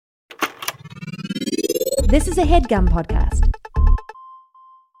This is a HeadGum podcast.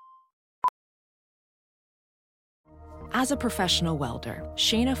 As a professional welder,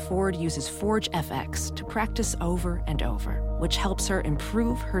 Shayna Ford uses Forge FX to practice over and over, which helps her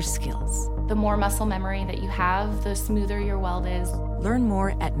improve her skills. The more muscle memory that you have, the smoother your weld is. Learn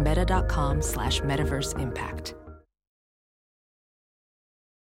more at meta.com/metaverseimpact.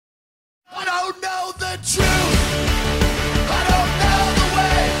 I don't know the truth. I don't know the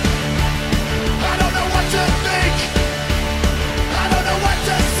way. I don't know what to think. I don't know what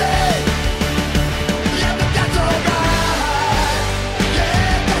to say. Yeah, but that's alright.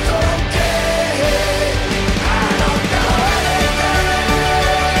 Yeah, that's okay. I don't know anything.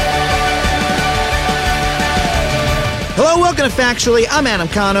 Hello, welcome to Factually. I'm Adam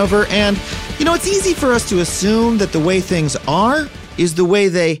Conover, and it's easy for us to assume that the way things are is the way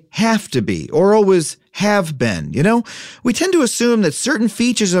they have to be, or always have been, We tend to assume that certain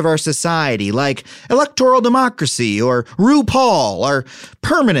features of our society, like electoral democracy or RuPaul, are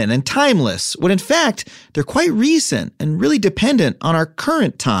permanent and timeless, when in fact, they're quite recent and really dependent on our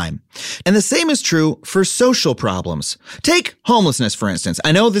current time. And the same is true for social problems. Take homelessness, for instance.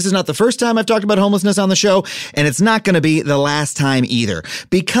 I know this is not the first time I've talked about homelessness on the show, and it's not going to be the last time either.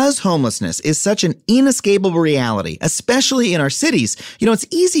 Because homelessness is such an inescapable reality, especially in our cities, it's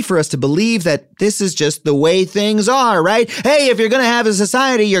easy for us to believe that this is just the way things are, right? Hey, if you're going to have a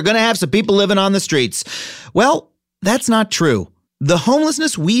society, you're going to have some people living on the streets. Well, that's not true. The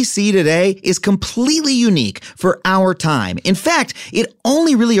homelessness we see today is completely unique for our time. In fact, it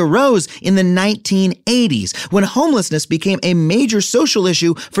only really arose in the 1980s, when homelessness became a major social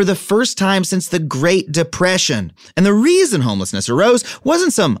issue for the first time since the Great Depression. And the reason homelessness arose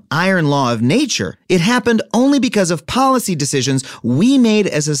wasn't some iron law of nature. It happened only because of policy decisions we made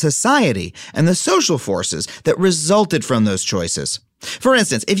as a society and the social forces that resulted from those choices. For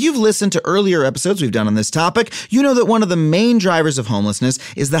instance, if you've listened to earlier episodes we've done on this topic, you know that one of the main drivers of homelessness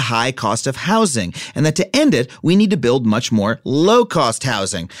is the high cost of housing, and that to end it, we need to build much more low-cost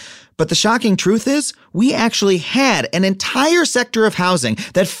housing. But the shocking truth is, we actually had an entire sector of housing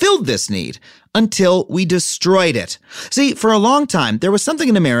that filled this need until we destroyed it. See, for a long time, there was something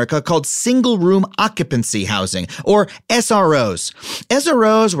in America called single-room occupancy housing, or SROs.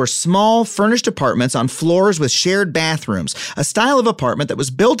 SROs were small, furnished apartments on floors with shared bathrooms, a style of apartment that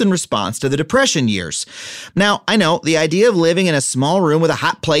was built in response to the Depression years. Now, I know, the idea of living in a small room with a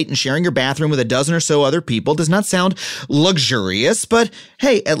hot plate and sharing your bathroom with a dozen or so other people does not sound luxurious, but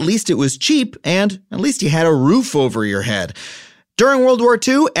hey, at least it was cheap, and at least you had a roof over your head. During World War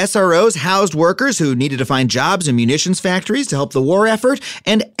II, SROs housed workers who needed to find jobs in munitions factories to help the war effort,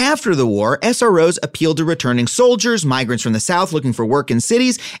 and after the war, SROs appealed to returning soldiers, migrants from the South looking for work in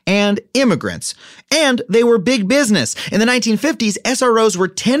cities, and immigrants. And they were big business. In the 1950s, SROs were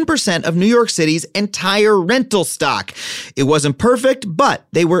 10% of New York City's entire rental stock. It wasn't perfect, but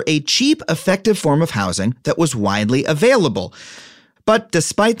they were a cheap, effective form of housing that was widely available. But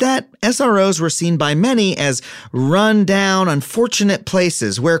despite that, SROs were seen by many as run-down, unfortunate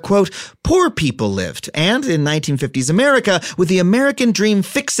places where, quote, poor people lived. And in 1950s America, with the American dream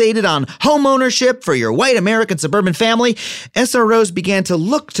fixated on home ownership for your white American suburban family, SROs began to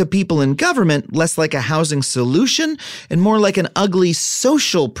look to people in government less like a housing solution and more like an ugly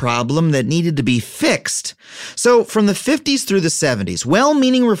social problem that needed to be fixed. So from the 50s through the 70s,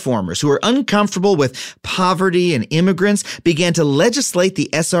 well-meaning reformers who were uncomfortable with poverty and immigrants began to legislate the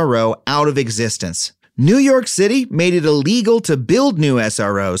SRO out of existence. New York City made it illegal to build new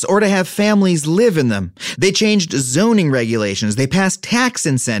SROs or to have families live in them. They changed zoning regulations, they passed tax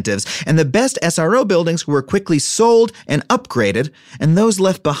incentives, and the best SRO buildings were quickly sold and upgraded, and those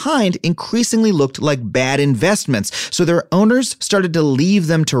left behind increasingly looked like bad investments, so their owners started to leave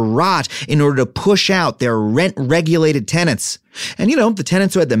them to rot in order to push out their rent-regulated tenants. And the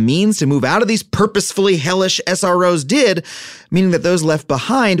tenants who had the means to move out of these purposefully hellish SROs did, meaning that those left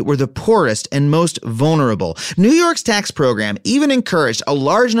behind were the poorest and most vulnerable. New York's tax program even encouraged a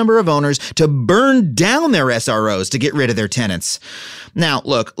large number of owners to burn down their SROs to get rid of their tenants. Now,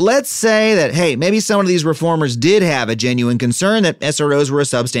 look, let's say that, hey, maybe some of these reformers did have a genuine concern that SROs were a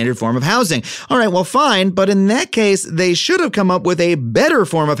substandard form of housing. All right, well, fine, but in that case, they should have come up with a better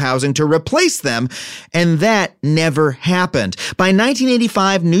form of housing to replace them, and that never happened. By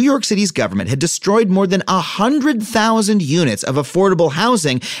 1985, New York City's government had destroyed more than 100,000 units of affordable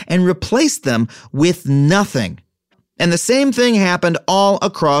housing and replaced them with nothing. And the same thing happened all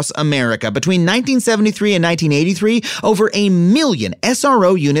across America. Between 1973 and 1983, over 1 million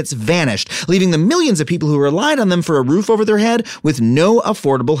SRO units vanished, leaving the millions of people who relied on them for a roof over their head with no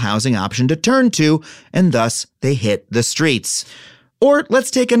affordable housing option to turn to, and thus they hit the streets. Or let's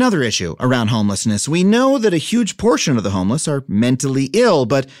take another issue around homelessness. We know that a huge portion of the homeless are mentally ill,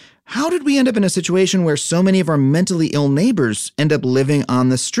 but how did we end up in a situation where so many of our mentally ill neighbors end up living on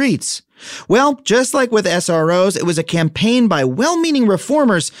the streets? Well, just like with SROs, it was a campaign by well-meaning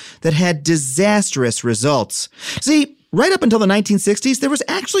reformers that had disastrous results. See, right up until the 1960s, there was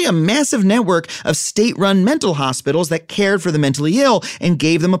actually a massive network of state-run mental hospitals that cared for the mentally ill and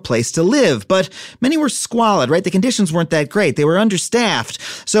gave them a place to live. But many were squalid, right? The conditions weren't that great. They were understaffed.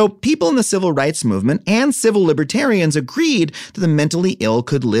 So people in the civil rights movement and civil libertarians agreed that the mentally ill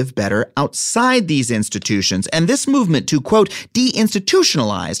could live better outside these institutions. And this movement to, quote,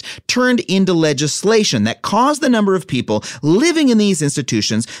 deinstitutionalize turned into legislation that caused the number of people living in these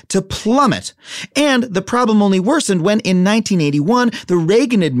institutions to plummet. And the problem only worsened when in 1981, the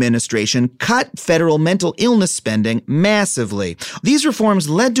Reagan administration cut federal mental illness spending massively. These reforms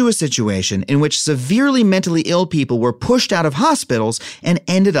led to a situation in which severely mentally ill people were pushed out of hospitals and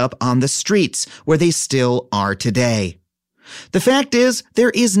ended up on the streets, where they still are today. The fact is,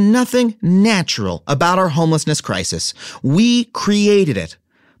 there is nothing natural about our homelessness crisis. We created it.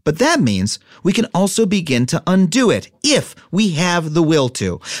 But that means we can also begin to undo it if we have the will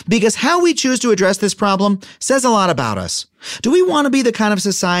to. Because how we choose to address this problem says a lot about us. Do we want to be the kind of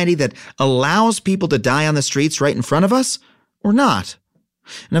society that allows people to die on the streets right in front of us, or not?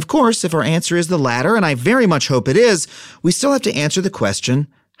 And of course, if our answer is the latter, and I very much hope it is, we still have to answer the question,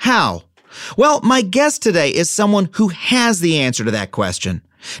 how? Well, my guest today is someone who has the answer to that question.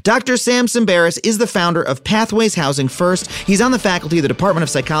 Dr. Sam Tsemberis is the founder of Pathways Housing First. He's on the faculty of the Department of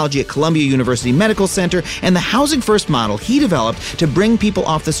Psychology at Columbia University Medical Center, and the Housing First model he developed to bring people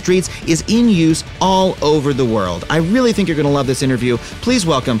off the streets is in use all over the world. I really think you're going to love this interview. Please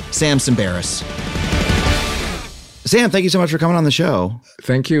welcome Sam Tsemberis. Sam, thank you so much for coming on the show.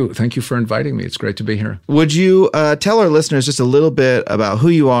 Thank you. Thank you for inviting me. It's great to be here. Would you tell our listeners just a little bit about who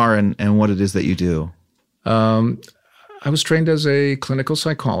you are and what it is that you do? I was trained as a clinical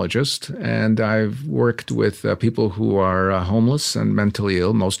psychologist, and I've worked with people who are homeless and mentally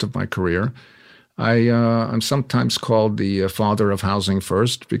ill most of my career. I'm sometimes called the father of Housing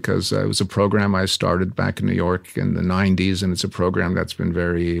First because it was a program I started back in New York in the 90s, and it's a program that's been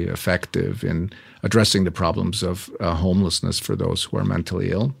very effective in addressing the problems of homelessness for those who are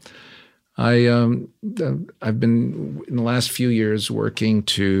mentally ill. I've been, in the last few years, working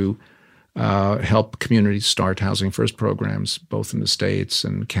to help communities start Housing First programs, both in the States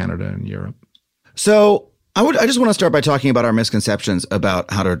and Canada and Europe. So I just want to start by talking about our misconceptions about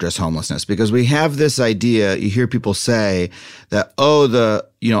how to address homelessness, because we have this idea, you hear people say that,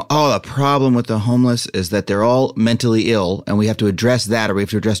 the problem with the homeless is that they're all mentally ill and we have to address that, or we have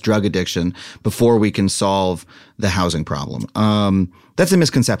to address drug addiction before we can solve the housing problem. That's a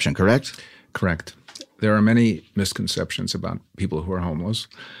misconception, correct? Correct. There are many misconceptions about people who are homeless.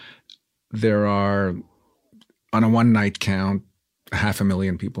 There are, on a one-night count,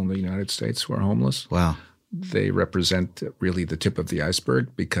 500,000 people in the United States who are homeless. Wow. They represent really the tip of the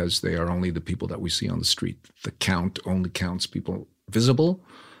iceberg because they are only the people that we see on the street. The count only counts people visible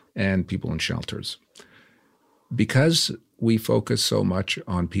and people in shelters. Because we focus so much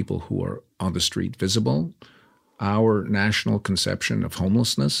on people who are on the street visible, our national conception of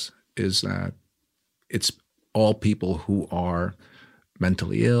homelessness is that it's all people who are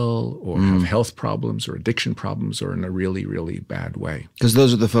mentally ill or have health problems or addiction problems or in a really, really bad way. Because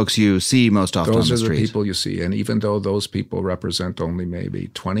those are the folks you see most often on the street. Those are the people you see. And even though those people represent only maybe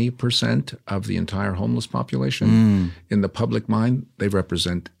 20% of the entire homeless population, in the public mind, they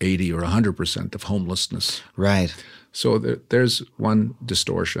represent 80 or 100% of homelessness. Right. So there's one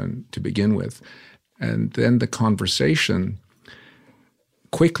distortion to begin with. And then the conversation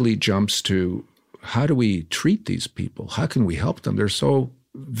quickly jumps to, how do we treat these people? How can we help them? They're so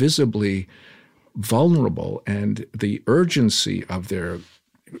visibly vulnerable, and the urgency of their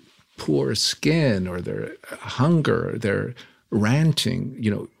poor skin or their hunger, their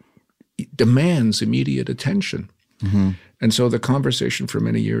ranting, demands immediate attention. Mm-hmm. And so the conversation for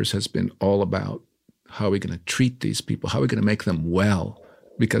many years has been all about how are we going to treat these people? How are we going to make them well?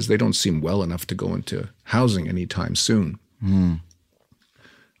 Because they don't seem well enough to go into housing anytime soon. Mm.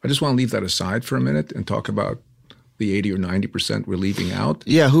 I just want to leave that aside for a minute and talk about the 80 or 90% we're leaving out.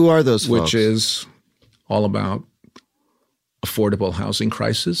 Yeah, who are those folks? Which is all about affordable housing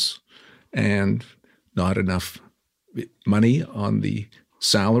crisis and not enough money on the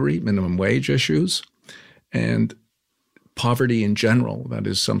salary, minimum wage issues, and poverty in general. That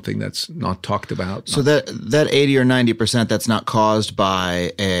is something that's not talked about. So that 80 or 90%, that's not caused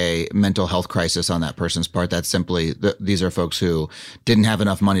by a mental health crisis on that person's part. That's simply, these are folks who didn't have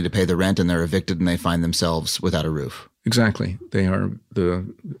enough money to pay the rent and they're evicted and they find themselves without a roof. Exactly. They are the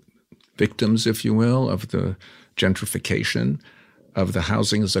victims, if you will, of the gentrification of the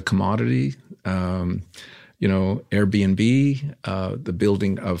housing as a commodity. Airbnb, the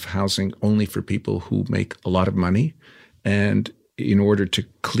building of housing only for people who make a lot of money. And in order to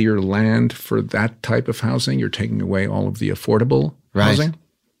clear land for that type of housing, you're taking away all of the affordable housing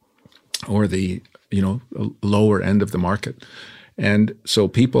or the, lower end of the market. And so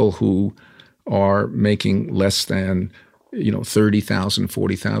people who are making less than, 30,000,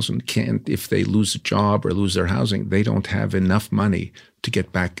 40,000 can't, if they lose a job or lose their housing, they don't have enough money to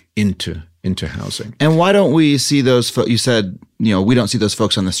get back into housing. And why don't we see those you said, we don't see those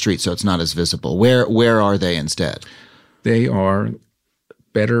folks on the street, so it's not as visible. Where are they instead? They are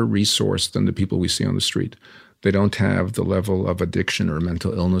better resourced than the people we see on the street. They don't have the level of addiction or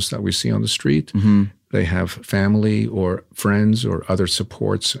mental illness that we see on the street. Mm-hmm. They have family or friends or other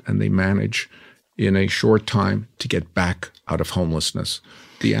supports, and they manage in a short time to get back out of homelessness.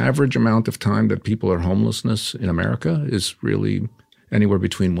 The average amount of time that people are homelessness in America is really anywhere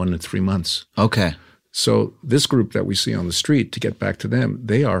between 1 and 3 months. Okay. So this group that we see on the street, to get back to them,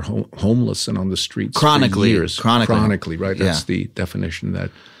 they are homeless and on the streets chronically, for years. Chronically, right? Yeah. That's the definition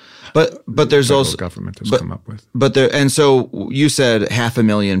that but there's the also government has come up with. And so you said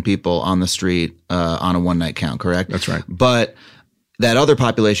 500,000 people on the street on a one-night count, correct? That's right. But that other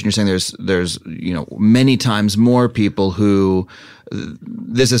population, you're saying there's many times more people who,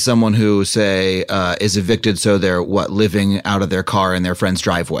 this is someone who, say, is evicted, so they're living out of their car in their friend's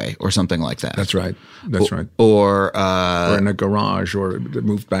driveway or something like that. That's right. That's right. Or in a garage, or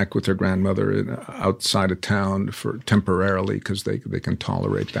moved back with their grandmother outside of town for temporarily because they can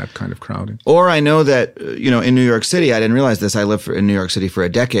tolerate that kind of crowding. Or I know that in New York City, I didn't realize this. I lived in New York City for a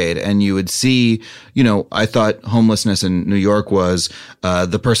decade, and you would see, I thought homelessness in New York was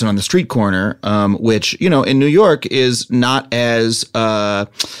the person on the street corner, which in New York is not as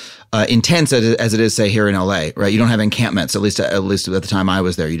intense as it is, say, here in LA, right? You don't have encampments. At least at the time I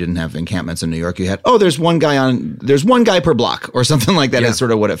was there, you didn't have encampments in New York. You had, there's one guy per block or something like that. Yeah. Is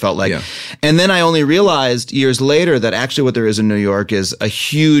sort of what it felt like. Yeah. And then I only realized years later that actually what there is in New York is a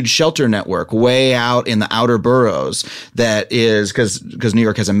huge shelter network way out in the outer boroughs that is, because New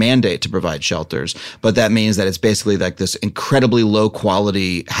York has a mandate to provide shelters, but that means that it's basically like this incredibly low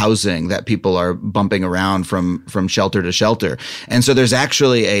quality housing that people are bumping around from shelter to shelter. And so there's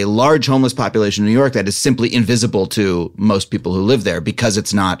actually a large homeless population in New York that is simply invisible to most people who live there because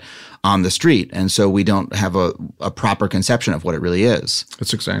it's not on the street. And so we don't have a proper conception of what it really is.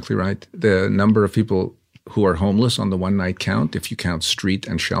 That's exactly right. The number of people who are homeless on the one-night count, if you count street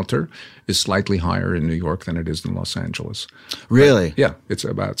and shelter, is slightly higher in New York than it is in Los Angeles. Really? But, yeah. It's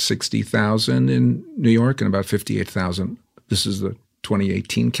about 60,000 in New York and about 58,000. This is the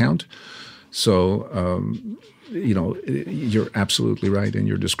 2018 count. So, you're absolutely right in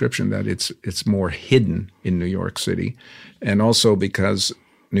your description that it's more hidden in New York City. And also because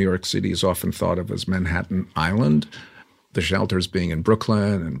New York City is often thought of as Manhattan Island, the shelters being in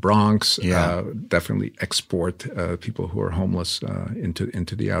Brooklyn and Bronx definitely export people who are homeless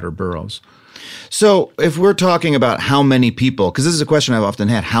into the outer boroughs. So if we're talking about how many people, because this is a question I've often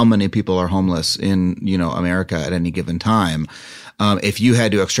had, how many people are homeless in America at any given time? If you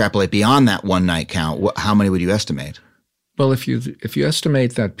had to extrapolate beyond that one night count, how many would you estimate? Well, if you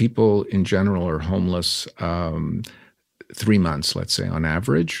estimate that people in general are homeless 3 months, let's say on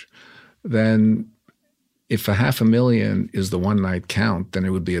average, then if 500,000 is the one night count, then it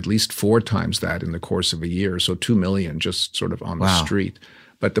would be at least 4 times that in the course of a year. So 2 million just sort of on the street.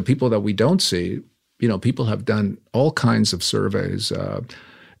 But the people that we don't see, people have done all kinds of surveys.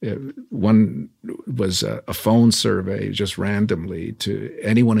 One was a phone survey just randomly to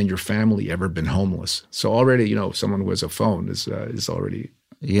anyone in your family ever been homeless. So already, someone who has a phone is already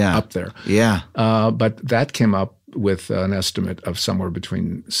up there. Yeah. But that came up with an estimate of somewhere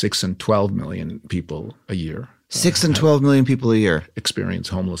between 6 and 12 million people a year. 6 and 12 million people a year experience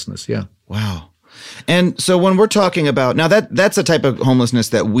homelessness. Yeah. Wow. And so when we're talking about, now that's a type of homelessness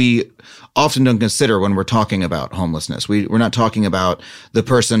that we often don't consider when we're talking about homelessness. We're not talking about the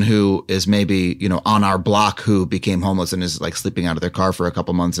person who is maybe, on our block who became homeless and is like sleeping out of their car for a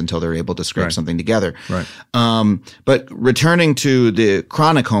couple months until they're able to scrape something together. Right. But returning to the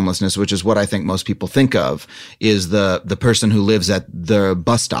chronic homelessness, which is what I think most people think of, is the person who lives at the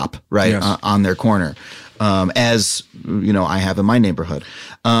bus stop, right, Yes. On their corner. as I have in my neighborhood.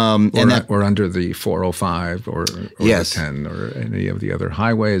 Or under the 405 or Yes. the 10 or any of the other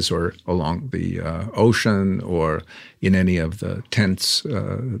highways or along the ocean or in any of the tents,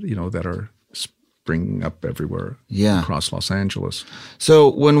 that are springing up everywhere across Los Angeles. So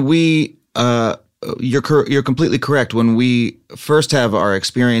when we, you're completely correct. When we first have our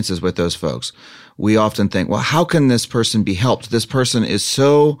experiences with those folks, we often think, well, how can this person be helped? This person is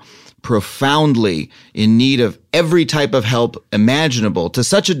so profoundly in need of every type of help imaginable to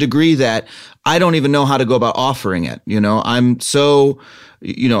such a degree that I don't even know how to go about offering it. I'm so,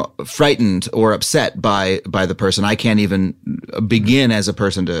 frightened or upset by the person. I can't even begin as a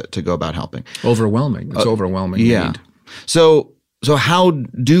person to go about helping. Overwhelming. It's overwhelming need. So how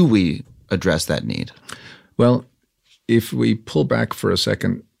do we address that need? Well, if we pull back for a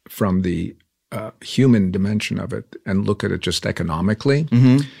second from the human dimension of it and look at it just economically,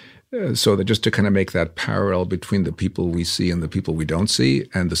 so that just to kind of make that parallel between the people we see and the people we don't see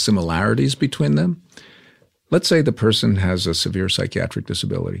and the similarities between them, let's say the person has a severe psychiatric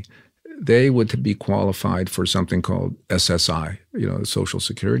disability. They would be qualified for something called SSI, Social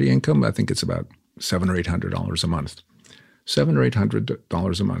Security income. I think it's about $700 or $800 a month. $700 or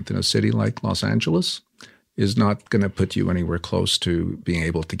 $800 a month in a city like Los Angeles is not going to put you anywhere close to being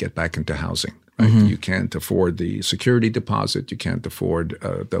able to get back into housing. Right? You can't afford the security deposit. You can't afford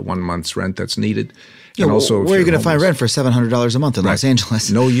the 1 month's rent that's needed. Yeah, and also, where are you going to find rent for $700 a month in Los Angeles?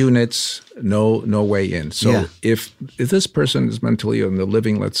 No units, no way in. So if this person is mentally ill and they're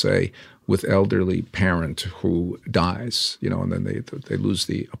living, let's say, with elderly parent who dies, and then they lose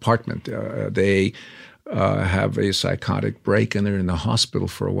the apartment, they have a psychotic break and they're in the hospital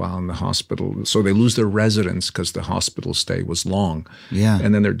for a while in the hospital. So they lose their residence because the hospital stay was long. Yeah.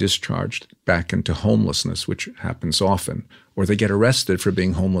 And then they're discharged back into homelessness, which happens often. Or they get arrested for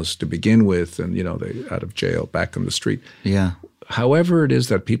being homeless to begin with and, they out of jail, back on the street. Yeah. However it is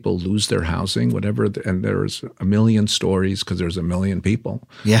that people lose their housing, and there's a million stories because there's a million people.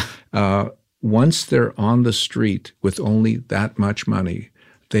 Yeah. Once they're on the street with only that much money,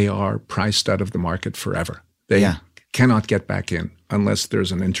 they are priced out of the market forever. They cannot get back in unless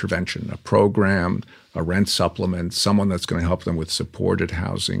there's an intervention, a program, a rent supplement, someone that's going to help them with supported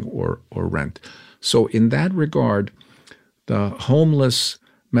housing or rent. So in that regard, the homeless,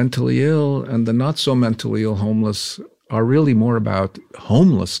 mentally ill, and the not so mentally ill homeless are really more about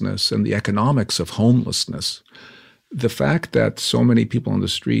homelessness and the economics of homelessness. The fact that so many people on the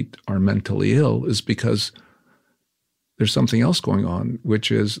street are mentally ill is because there's something else going on,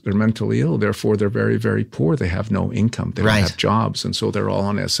 which is they're mentally ill. Therefore, they're very, very poor. They have no income. They don't have jobs. And so they're all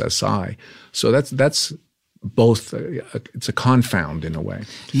on SSI. So that's both. It's a confound in a way.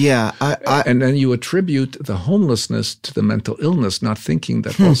 Yeah. And then you attribute the homelessness to the mental illness, not thinking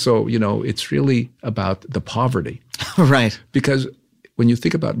that also, it's really about the poverty. Right. Because when you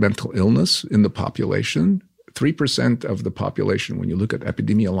think about mental illness in the population, 3% of the population, when you look at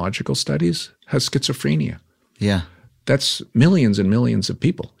epidemiological studies, has schizophrenia. Yeah. That's millions and millions of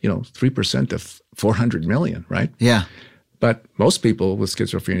people, 3% of 400 million, right? Yeah. But most people with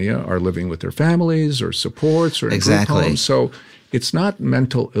schizophrenia are living with their families or supports or in group homes. So it's not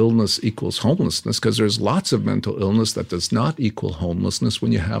mental illness equals homelessness because there's lots of mental illness that does not equal homelessness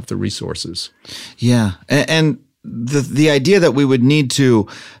when you have the resources. Yeah. And the idea that we would need to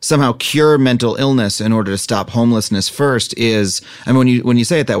somehow cure mental illness in order to stop homelessness first is, when you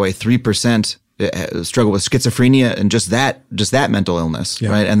say it that way, 3% struggle with schizophrenia and just that mental illness,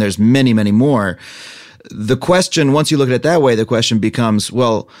 right? And there's many, many more. The question, once you look at it that way, the question becomes,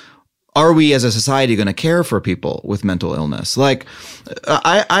 well, are we as a society going to care for people with mental illness? Like,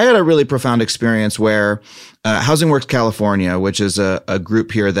 I had a really profound experience where Housing Works California, which is a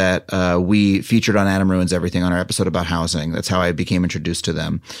group here that we featured on Adam Ruins Everything on our episode about housing. That's how I became introduced to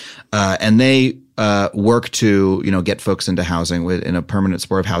them. And they work to, get folks into housing in a permanent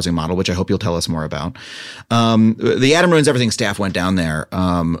supportive housing model, which I hope you'll tell us more about. The Adam Ruins Everything staff went down there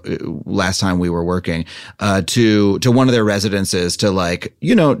last time we were working to one of their residences to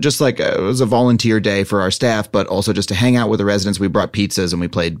just it was a volunteer day for our staff, but also just to hang out with the residents. We brought pizzas and we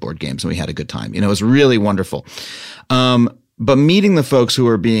played board games and we had a good time. It was really wonderful. But meeting the folks who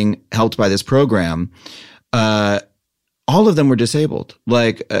were being helped by this program, all of them were disabled.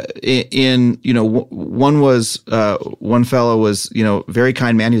 One fellow was, very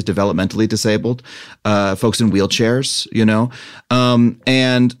kind man. He was developmentally disabled, folks in wheelchairs,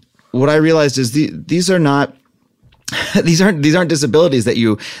 and what I realized is these aren't disabilities that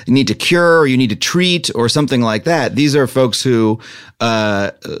you need to cure or you need to treat or something like that. These are folks who,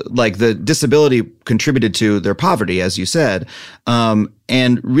 the disability contributed to their poverty, as you said.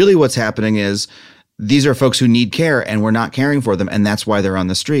 And really what's happening is these are folks who need care and we're not caring for them, and that's why they're on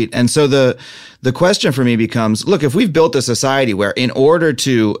the street. And so the question for me becomes, look, if we've built a society where in order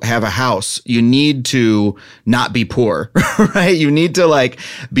to have a house, you need to not be poor, right? You need to like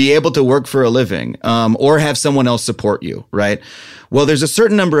be able to work for a living, or have someone else support you, right? Well, there's a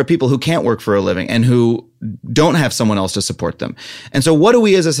certain number of people who can't work for a living and who don't have someone else to support them. And so what do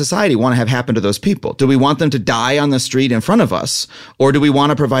we as a society want to have happen to those people? Do we want them to die on the street in front of us? Or do we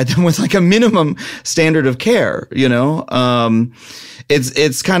want to provide them with like a minimum standard of care? You know,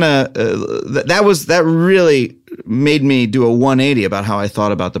 it's kind of, that really made me do a 180 about how I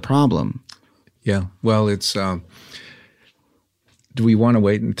thought about the problem. Yeah. Well, it's, do we want to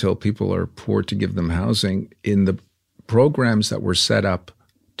wait until people are poor to give them housing? In the programs that were set up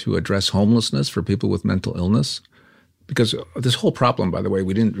to address homelessness for people with mental illness, because this whole problem, by the way,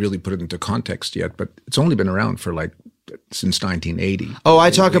 we didn't really put it into context yet, but it's only been around for like since 1980. Oh, I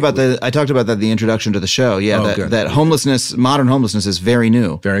talked about that in the introduction to the show. Yeah, that homelessness, modern homelessness, is very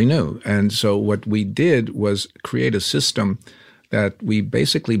new. Very new. And so what we did was create a system that we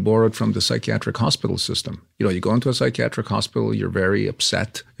basically borrowed from the psychiatric hospital system. You know, you go into a psychiatric hospital, you're very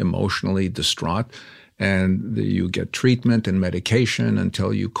upset, emotionally distraught, and you get treatment and medication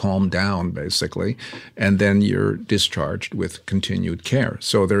until you calm down, basically, and then you're discharged with continued care.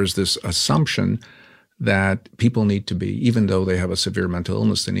 So there's this assumption that people need to be, even though they have a severe mental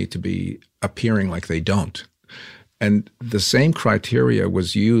illness, they need to be appearing like they don't. And the same criteria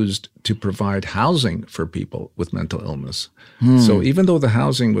was used to provide housing for people with mental illness. So even though the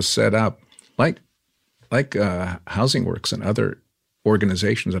housing was set up like Housing Works and other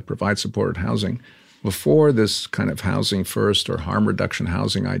organizations that provide supported housing, before this kind of housing first or harm reduction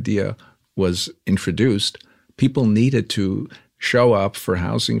housing idea was introduced, people needed to show up for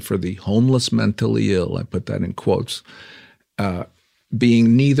housing for the homeless mentally ill, I put that in quotes,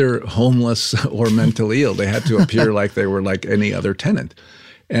 being neither homeless or mentally ill. They had to appear like they were like any other tenant.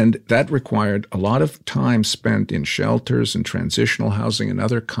 And that required a lot of time spent in shelters and transitional housing and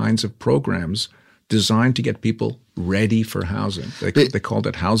other kinds of programs designed to get people ready for housing. They called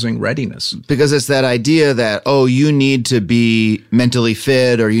it housing readiness. Because it's that idea that, oh, you need to be mentally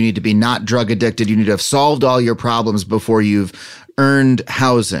fit, or you need to be not drug addicted. You need to have solved all your problems before you've earned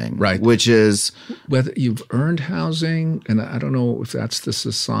housing. Right. Which is... Whether you've earned housing, and I don't know if that's the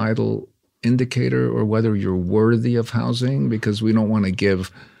societal indicator or whether you're worthy of housing, because we don't want to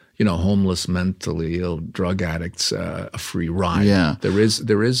give, you know, homeless, mentally ill, drug addicts a free ride. Yeah. There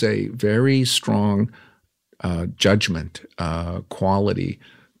is a very strong judgment, quality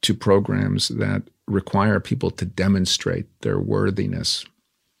to programs that require people to demonstrate their worthiness.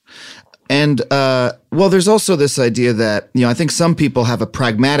 And, well, there's also this idea that, you know, I think some people have a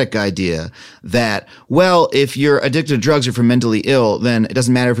pragmatic idea that, well, if you're addicted to drugs or if you're mentally ill, then it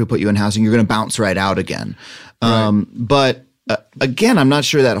doesn't matter if we put you in housing, you're going to bounce right out again. Right. But again, I'm not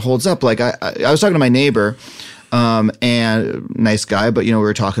sure that holds up. Like I was talking to my neighbor, and nice guy, but, you know, we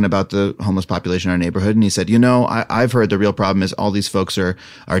were talking about the homeless population in our neighborhood, and he said, you know, I've heard the real problem is all these folks are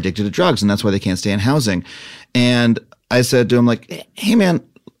addicted to drugs, and that's why they can't stay in housing. And I said to him, like, hey, man,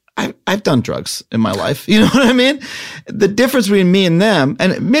 I've done drugs in my life. You know what I mean? The difference between me and them,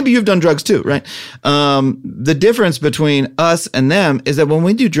 and maybe you've done drugs too, right? The difference between us and them is that when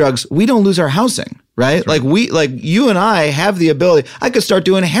we do drugs, we don't lose our housing, right? Like you and I have the ability. I could start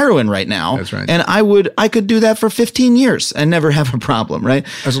doing heroin right now. That's right. And I could do that for 15 years and never have a problem, right?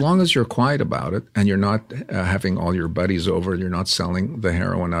 As long as you're quiet about it and you're not having all your buddies over, you're not selling the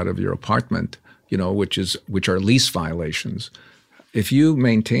heroin out of your apartment, you know, which are lease violations. If you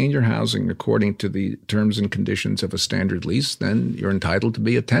maintain your housing according to the terms and conditions of a standard lease, then you're entitled to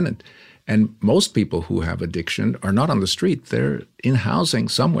be a tenant. And most people who have addiction are not on the street. They're in housing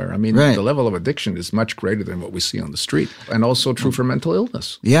somewhere. I mean, The level of addiction is much greater than what we see on the street. And also true for mental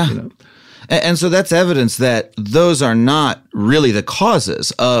illness. Yeah. You know? And so that's evidence that those are not really the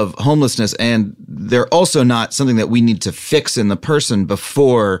causes of homelessness, and they're also not something that we need to fix in the person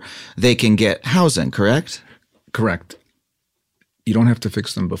before they can get housing, correct? Correct. You don't have to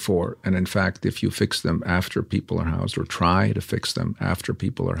fix them before. And in fact, if you fix them after people are housed, or try to fix them after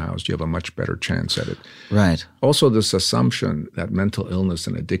people are housed, you have a much better chance at it. Right. Also, this assumption that mental illness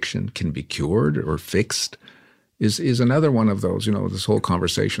and addiction can be cured or fixed is another one of those. You know, this whole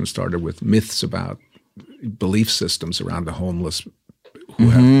conversation started with myths about belief systems around the homeless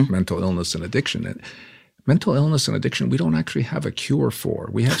who have mental illness and addiction. And mental illness and addiction, we don't actually have a cure for.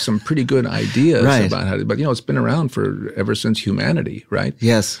 We have some pretty good ideas about how to, but, you know, it's been around for ever since humanity, right?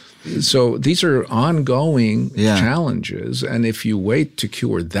 Yes. So these are ongoing challenges. And if you wait to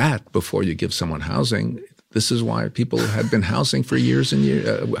cure that before you give someone housing, This is why people had been housing for years and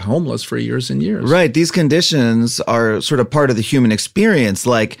years, homeless for years and years. Right. These conditions are sort of part of the human experience,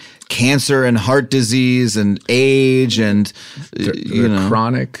 like cancer and heart disease and age and, they're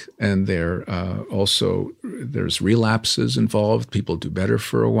chronic, and they're also, there's relapses involved. People do better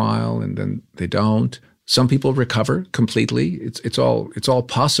for a while and then they don't. Some people recover completely. It's all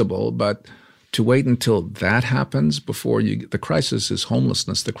possible, but to wait until that happens before the crisis is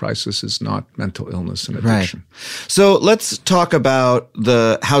homelessness. The crisis is not mental illness and addiction. Right. So let's talk about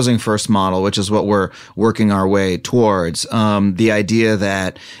the housing first model, which is what we're working our way towards. The idea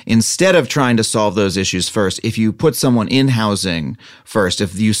that instead of trying to solve those issues first, if you put someone in housing first,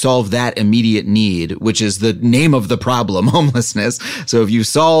 if you solve that immediate need, which is the name of the problem, homelessness. So if you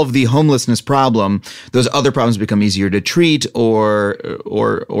solve the homelessness problem, those other problems become easier to treat, or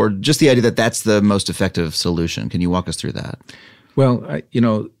just the idea that that's the most effective solution. Can you walk us through that? Well,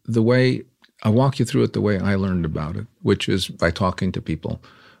 I'll walk you through it the way I learned about it, which is by talking to people.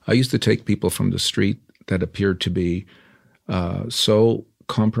 I used to take people from the street that appeared to be so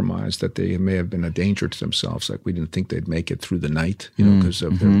compromised that they may have been a danger to themselves, like we didn't think they'd make it through the night, because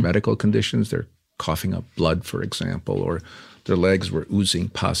of their medical conditions. They're coughing up blood, for example, or their legs were oozing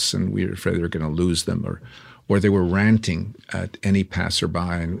pus and we were afraid they were going to lose them, or they were ranting at any passerby.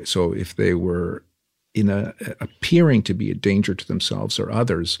 And so if they were appearing to be a danger to themselves or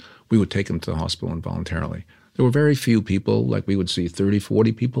others, we would take them to the hospital involuntarily. There were very few people, like we would see 30,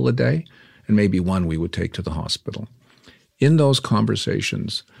 40 people a day, and maybe one we would take to the hospital. In those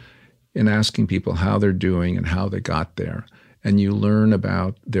conversations, in asking people how they're doing and how they got there, and you learn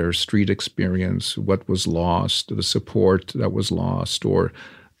about their street experience, what was lost, the support that was lost, or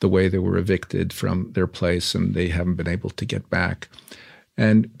the way they were evicted from their place and they haven't been able to get back.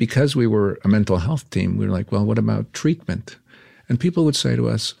 And because we were a mental health team, we were like, well, what about treatment? And people would say to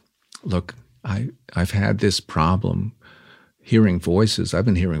us, look, I've had this problem hearing voices. I've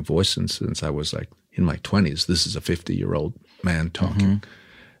been hearing voices since I was like in my 20s. This is a 50-year-old man talking.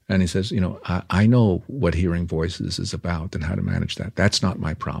 And he says, I know what hearing voices is about and how to manage that. That's not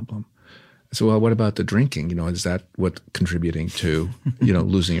my problem. So, well, what about the drinking? Is that what contributing to,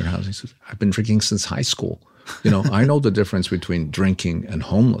 losing your housing? He says, I've been drinking since high school. I know the difference between drinking and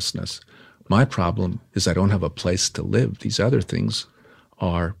homelessness. My problem is I don't have a place to live. These other things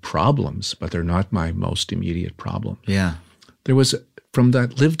are problems, but they're not my most immediate problem. Yeah. There was, from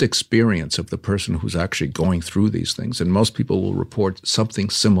that lived experience of the person who's actually going through these things, and most people will report something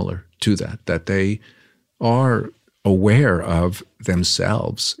similar to that they are aware of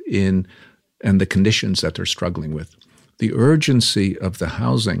themselves and the conditions that they're struggling with. The urgency of the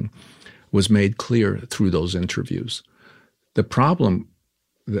housing was made clear through those interviews. The problem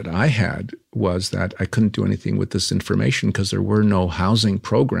that I had was that I couldn't do anything with this information because there were no housing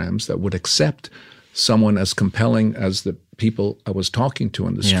programs that would accept someone as compelling as the people I was talking to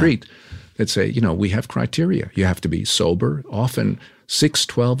on the street. They'd say, we have criteria. You have to be sober, often 6,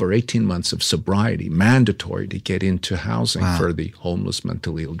 12, or 18 months of sobriety, mandatory to get into housing for the homeless,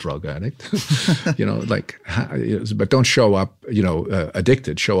 mentally ill drug addict. But don't show up,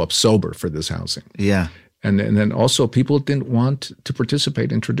 addicted, show up sober for this housing. Yeah. And then also people didn't want to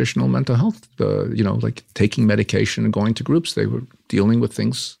participate in traditional mental health, like taking medication and going to groups. They were dealing with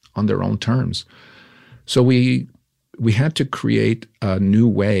things on their own terms. So we had to create a new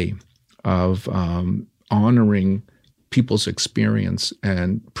way of honoring people's experience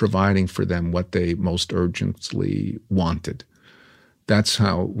and providing for them what they most urgently wanted. That's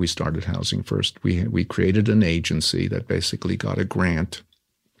how we started Housing First. We created an agency that basically got a grant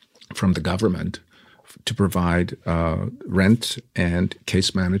from the government to provide rent and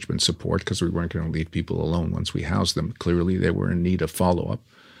case management support because we weren't going to leave people alone once we housed them. Clearly, they were in need of follow-up.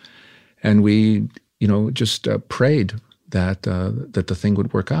 And we, just prayed that the thing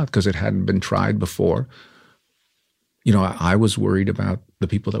would work out because it hadn't been tried before. I was worried about the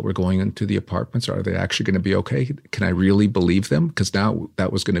people that were going into the apartments. Are they actually going to be okay? Can I really believe them? Because now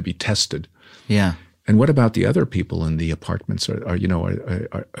that was going to be tested. Yeah. And what about the other people in the apartments? Are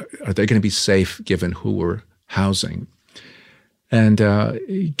they going to be safe given who we're housing? And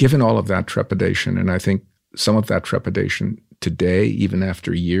given all of that trepidation, and I think some of that trepidation today, even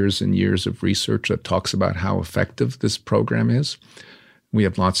after years and years of research that talks about how effective this program is, we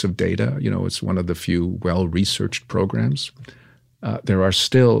have lots of data. It's one of the few well-researched programs. There are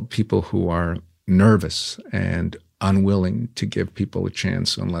still people who are nervous and unwilling to give people a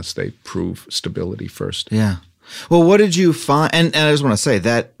chance unless they prove stability first. Yeah. Well, what did you find? And I just want to say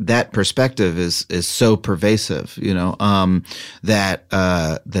that perspective is so pervasive,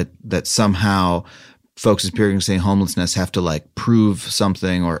 that somehow folks experiencing homelessness have to like prove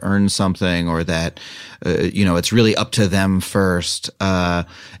something or earn something, or that, it's really up to them first. And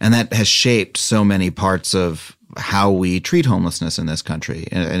that has shaped so many parts of how we treat homelessness in this country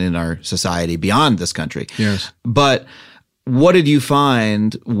and in our society beyond this country. Yes. But what did you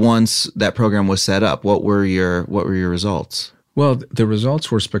find once that program was set up? What were your results? Well, the results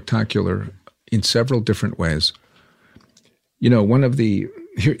were spectacular in several different ways.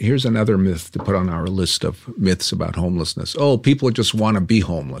 Here's another myth to put on our list of myths about homelessness. Oh, people just want to be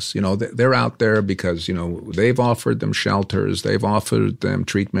homeless. They're out there because, they've offered them shelters, they've offered them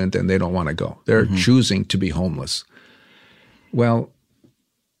treatment, and they don't want to go. They're choosing to be homeless. Well,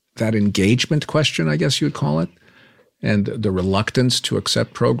 that engagement question, I guess you'd call it, and the reluctance to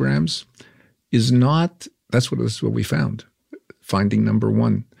accept programs that's what we found. Finding number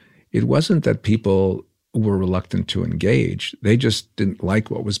one. It wasn't that people were reluctant to engage. They just didn't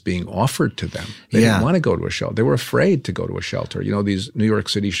like what was being offered to them. They didn't want to go to a shelter. They were afraid to go to a shelter. These New York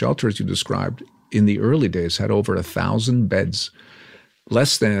City shelters you described in the early days had over 1,000 beds,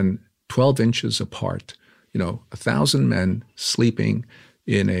 less than 12 inches apart. 1,000 men sleeping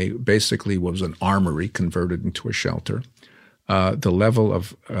in basically what was an armory converted into a shelter. The level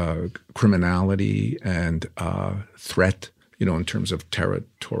of criminality and threat, in terms of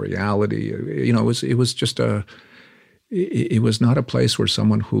territoriality, it was not a place where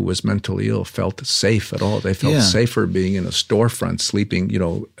someone who was mentally ill felt safe at all. They felt safer being in a storefront, sleeping,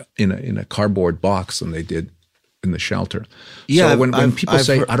 in a cardboard box than they did in the shelter. Yeah, so when people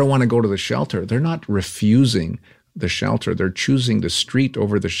say, I don't want to go to the shelter, they're not refusing the shelter. They're choosing the street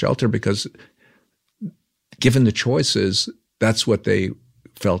over the shelter because given the choices, that's what they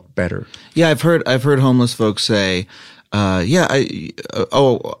felt better. Yeah, I've heard homeless folks say, I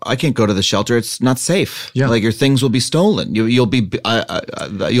can't go to the shelter. It's not safe. Yeah. Like your things will be stolen. You'll be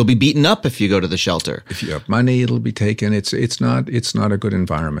beaten up if you go to the shelter. If you have money, it'll be taken. It's not a good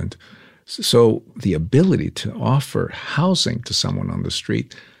environment. So the ability to offer housing to someone on the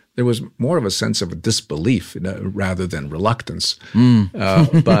street, there was more of a sense of a disbelief rather than reluctance.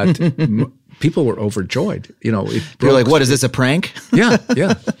 But people were overjoyed. They're like, "What is this, a prank?" Yeah.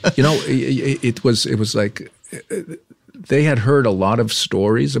 It was like. They had heard a lot of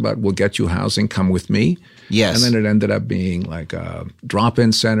stories about, we'll get you housing, come with me. Yes. And then it ended up being like a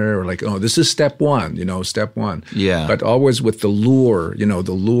drop-in center or like, oh, this is step one. Yeah. But always with the lure,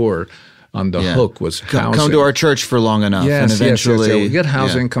 on the hook was housing. Come to our church for long enough. Yes, and eventually. Yes. We get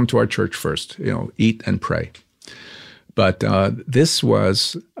housing, come to our church first, eat and pray. But this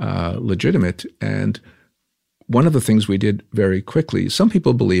was legitimate. And one of the things we did very quickly, some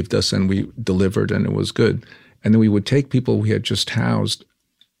people believed us and we delivered and it was good. And then we would take people we had just housed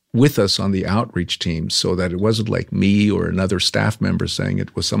with us on the outreach team so that it wasn't like me or another staff member saying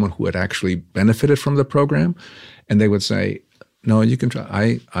it was someone who had actually benefited from the program. And they would say, no, you can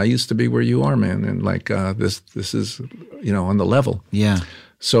try. I used to be where you are, man. And like this is, on the level. Yeah.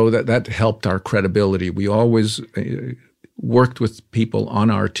 So that helped our credibility. We always worked with people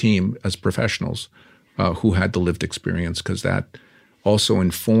on our team as professionals who had the lived experience because that also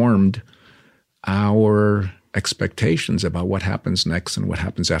informed our expectations about what happens next and what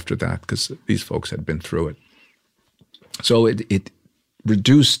happens after that, because these folks had been through it. So it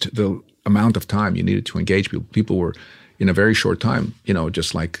reduced the amount of time you needed to engage people. People were, in a very short time,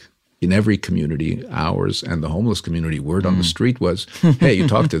 just like in every community, ours and the homeless community, word on the street was, hey, you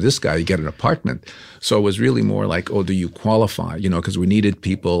talk to this guy, you get an apartment. So it was really more like, oh, do you qualify? Because we needed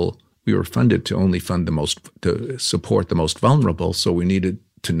people, we were funded to only fund to support the most vulnerable. So we needed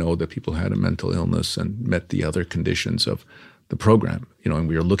to know that people had a mental illness and met the other conditions of the program, and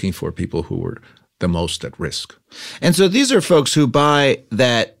we were looking for people who were the most at risk. And so these are folks who, by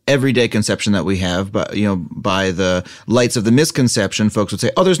that everyday conception that we have, but by the lights of the misconception, folks would say,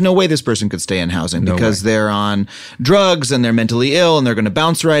 oh, there's no way this person could stay in housing because they're on drugs and they're mentally ill and they're going to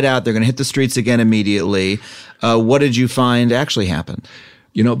bounce right out. They're going to hit the streets again immediately. What did you find actually happened?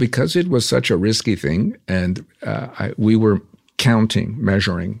 Because it was such a risky thing, and we were counting,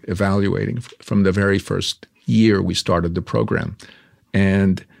 measuring, evaluating from the very first year we started the program.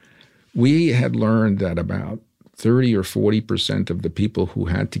 And we had learned that about 30 or 40% of the people who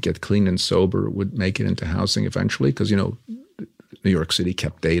had to get clean and sober would make it into housing eventually because, New York City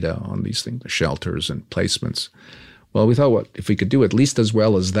kept data on these things, the shelters and placements. Well, we thought, if we could do at least as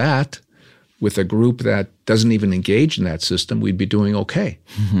well as that with a group that doesn't even engage in that system, we'd be doing okay.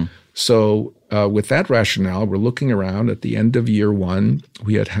 Mm-hmm. So with that rationale, we're looking around. At the end of year one,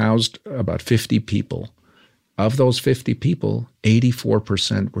 we had housed about 50 people. Of those 50 people,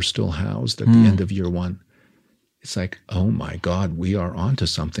 84% were still housed at the end of year one. It's like, oh my God, we are onto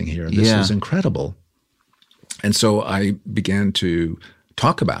something here. This is incredible. And so I began to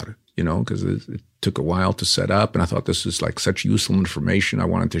talk about it, because it took a while to set up. And I thought this is like such useful information. I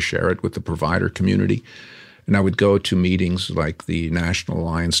wanted to share it with the provider community. And I would go to meetings like the National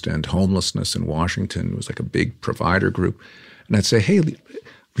Alliance to End Homelessness in Washington. It was like a big provider group. And I'd say, hey, we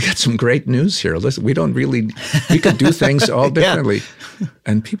got some great news here. Listen, we could do things all differently. Yeah.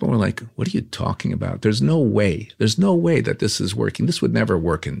 And people were like, what are you talking about? There's no way that this is working. This would never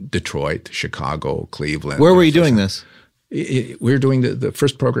work in Detroit, Chicago, Cleveland. Where were you doing this? We were doing the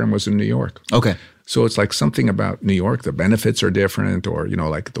first program was in New York. Okay. So it's like something about New York, the benefits are different, or,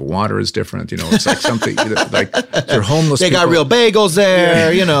 like the water is different. It's like something like they're homeless They people. got real bagels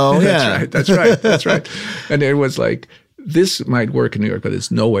there, Yeah. That's right. And it was like, this might work in New York, but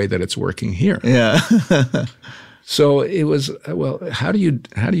there's no way that it's working here. Yeah. So it was, well, how do you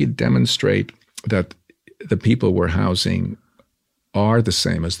demonstrate that the people we're housing are the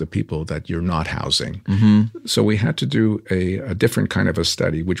same as the people that you're not housing? Mm-hmm. So we had to do a different kind of a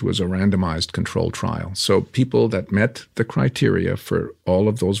study, which was a randomized controlled trial. So people that met the criteria for all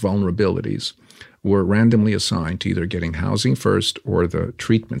of those vulnerabilities were randomly assigned to either getting housing first or the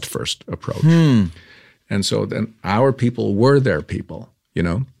treatment first approach. And so then our people were their people,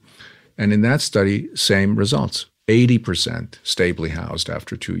 And in that study, same results. 80% stably housed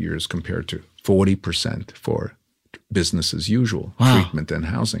after 2 years compared to 40% for business as usual, treatment and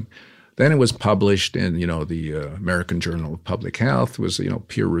housing. Then it was published in, the American Journal of Public Health, was,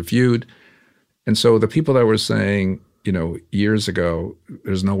 peer reviewed. And so the people that were saying, years ago,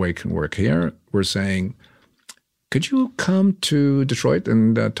 there's no way it can work here, were saying, could you come to Detroit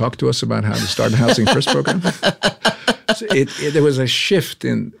and talk to us about how to start a housing first program? So there was a shift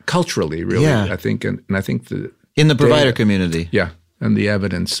in culturally, really, I think, and I think in the provider community. Yeah. And the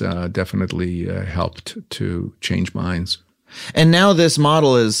evidence definitely helped to change minds. And now this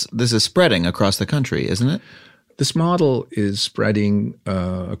model is spreading across the country, isn't it? This model is spreading,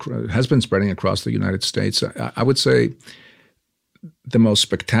 has been spreading across the United States. I would say the most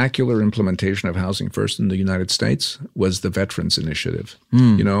spectacular implementation of Housing First in the United States was the Veterans Initiative.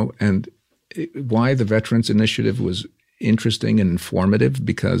 And why the Veterans Initiative was interesting and informative,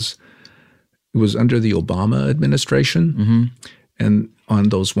 because it was under the Obama administration. Mm-hmm. And on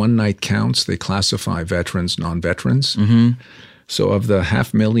those one-night counts, they classify veterans, non-veterans. Mm-hmm. So of the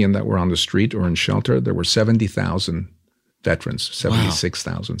 500,000 that were on the street or in shelter, there were 70,000 veterans,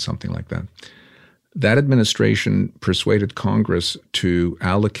 76,000, something like that. That administration persuaded Congress to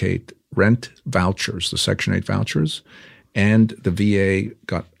allocate rent vouchers, the Section 8 vouchers, and the VA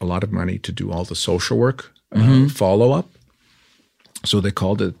got a lot of money to do all the social work follow-up. So they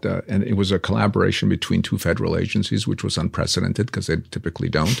called it, and it was a collaboration between two federal agencies, which was unprecedented because they typically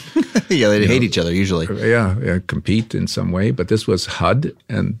don't. Yeah, they hate each other usually. Yeah, compete in some way. But this was HUD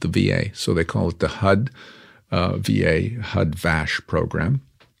and the VA. So they call it the HUD VA, HUD VASH program.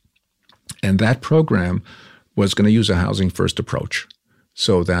 And that program was going to use a housing first approach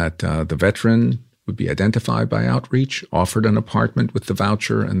so that the veteran would be identified by outreach, offered an apartment with the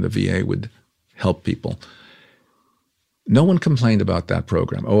voucher, and the VA would help people. No one complained about that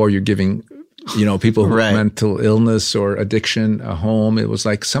program. Oh, you're giving, people with mental illness or addiction a home. It was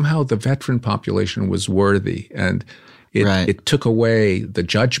like somehow the veteran population was worthy, and it took away the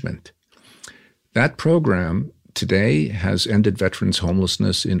judgment. That program today has ended veterans'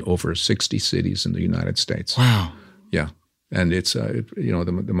 homelessness in over 60 cities in the United States. Wow. Yeah. And it's,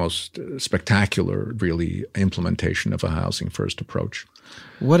 the most spectacular, really, implementation of a housing first approach.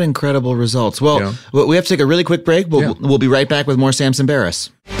 What incredible results. Well, we have to take a really quick break. We'll be right back with more Sam Tsemberis.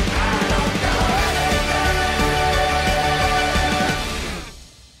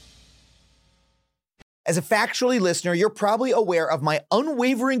 As a Factually listener, you're probably aware of my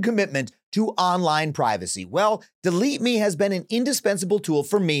unwavering commitment to online privacy. Well, Delete Me has been an indispensable tool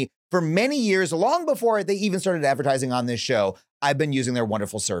for me for many years, long before they even started advertising on this show. I've been using their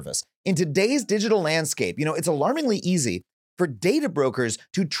wonderful service. In today's digital landscape, it's alarmingly easy for data brokers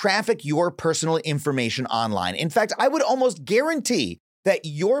to traffic your personal information online. In fact, I would almost guarantee that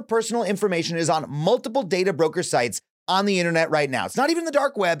your personal information is on multiple data broker sites on the internet right now. It's not even the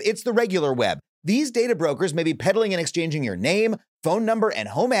dark web, it's the regular web. These data brokers may be peddling and exchanging your name, phone number, and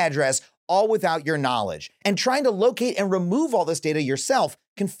home address, all without your knowledge. And trying to locate and remove all this data yourself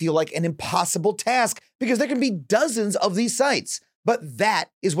can feel like an impossible task because there can be dozens of these sites. But that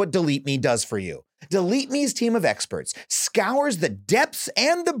is what Delete Me does for you. Delete Me's team of experts scours the depths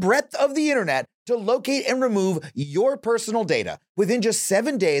and the breadth of the internet to locate and remove your personal data. Within just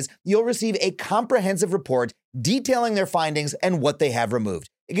 7 days, you'll receive a comprehensive report detailing their findings and what they have removed.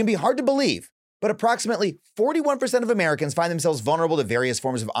 It can be hard to believe, but approximately 41% of Americans find themselves vulnerable to various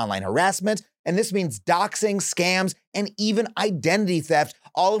forms of online harassment, and this means doxing, scams, and even identity theft,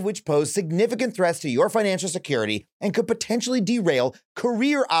 all of which pose significant threats to your financial security and could potentially derail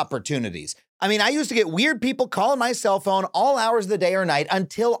career opportunities. I mean, I used to get weird people calling my cell phone all hours of the day or night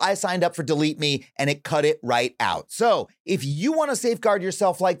until I signed up for Delete Me, and it cut it right out. So if you want to safeguard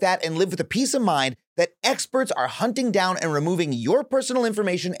yourself like that and live with the peace of mind that experts are hunting down and removing your personal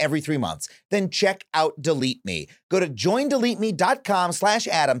information every 3 months, then check out Delete Me. Go to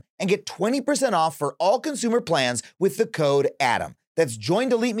joindeleteme.com/Adam and get 20% off for all consumer plans with the code Adam. That's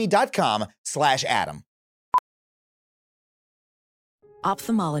joindeleteme.com/Adam.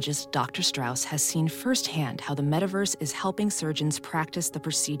 Ophthalmologist Dr. Strauss has seen firsthand how the metaverse is helping surgeons practice the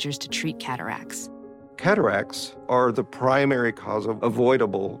procedures to treat cataracts. Cataracts are the primary cause of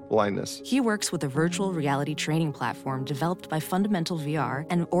avoidable blindness. He works with a virtual reality training platform developed by Fundamental VR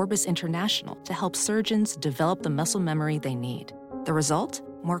and Orbis International to help surgeons develop the muscle memory they need. The result?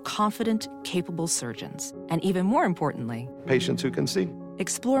 More confident, capable surgeons. And even more importantly, Patients who can see.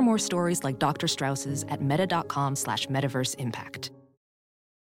 explore more stories like Dr. Strauss's at meta.com/metaverse impact.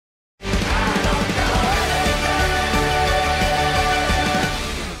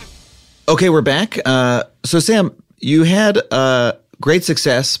 Okay, we're back. So, Sam, you had great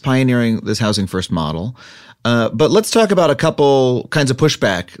success pioneering this housing first model. But let's talk about a couple kinds of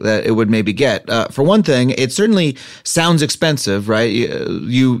pushback that it would maybe get. For one thing, it certainly sounds expensive, right?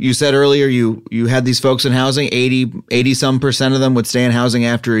 You said earlier you had these folks in housing, 80% of them would stay in housing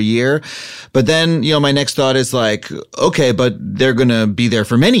after a year. But then, my next thought is like, okay, but they're going to be there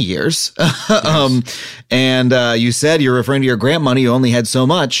for many years. Yes. And you said you're referring to your grant money, you only had so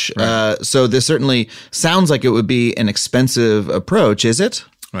much. Right. So this certainly sounds like it would be an expensive approach, is it?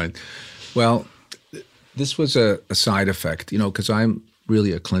 Right. Well, this was a side effect, because I'm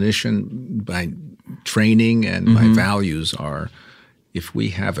really a clinician by training, and my values are, if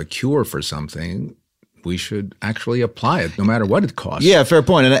we have a cure for something, we should actually apply it, no matter what it costs. Yeah, fair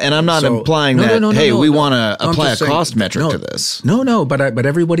point. And I'm not implying we want to apply a cost metric to this. No, but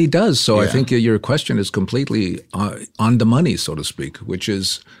everybody does. So Yeah. I think your question is completely on the money, so to speak, which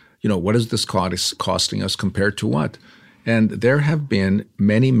is, what is this costing us compared to what? And there have been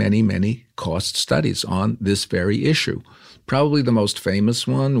many, many, many cost studies on this very issue. Probably the most famous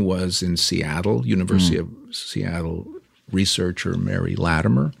one was in Seattle, University of Seattle researcher Mary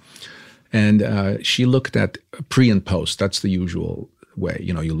Latimer. And she looked at pre and post. That's the usual way.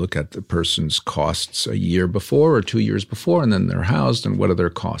 You look at the person's costs a year before or 2 years before, and then they're housed, and what are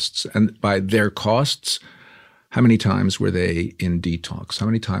their costs? And by their costs, how many times were they in detox? How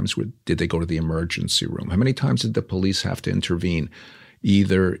many times did they go to the emergency room? How many times did the police have to intervene?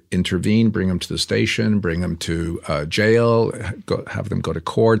 Either intervene, bring them to the station, bring them to jail, have them go to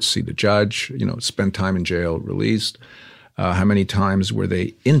court, see the judge, spend time in jail, released. How many times were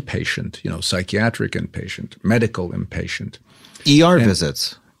they inpatient, psychiatric inpatient, medical inpatient? ER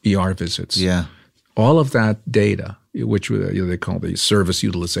visits. ER visits. Yeah. All of that data, which they call the service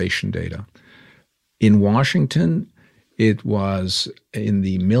utilization data. In Washington, it was in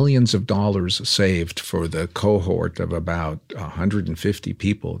the millions of dollars saved for the cohort of about 150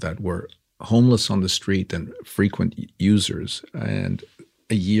 people that were homeless on the street and frequent users. And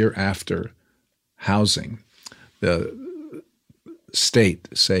a year after housing, the state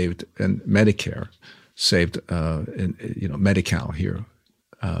saved, and Medicare saved, Medi-Cal here,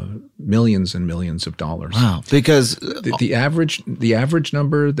 millions and millions of dollars. Wow! Because the average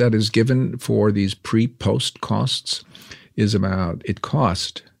number that is given for these pre-post costs is about, it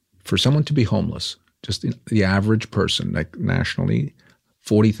cost for someone to be homeless, just the average person, like nationally,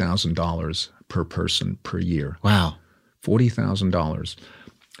 $40,000 per person per year. Wow, $40,000.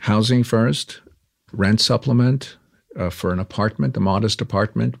 Housing first, rent supplement for an apartment, a modest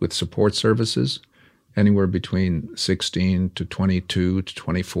apartment with support services, anywhere between $16,000 to $22,000 to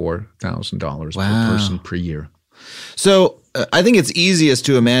 $24,000 per person per year. So I think it's easiest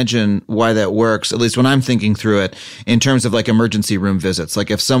to imagine why that works, at least when I'm thinking through it, in terms of like emergency room visits.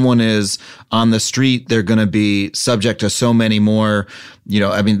 Like if someone is on the street, they're going to be subject to so many more,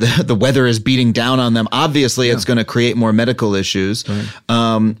 the weather is beating down on them. Obviously, it's going to create more medical issues. Right.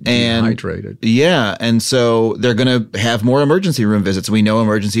 And dehydrated. Yeah. And so they're going to have more emergency room visits. We know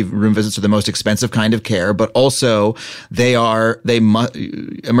emergency room visits are the most expensive kind of care, but also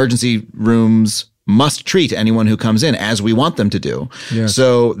emergency rooms must treat anyone who comes in as we want them to do. Yes.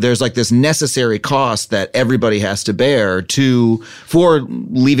 So there's like this necessary cost that everybody has to bear for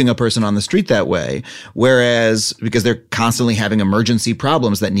leaving a person on the street that way. Whereas because they're constantly having emergency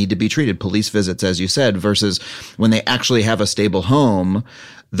problems that need to be treated, police visits, as you said, versus when they actually have a stable home,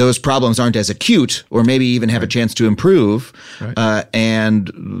 those problems aren't as acute or maybe even have a chance to improve,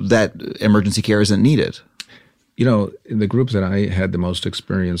 and that emergency care isn't needed. You know, in the group that I had the most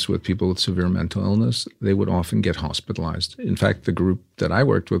experience with, people with severe mental illness, they would often get hospitalized. In fact, the group that I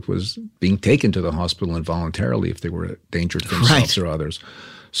worked with was being taken to the hospital involuntarily if they were a danger to themselves or others.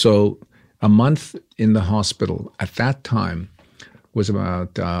 So a month in the hospital at that time was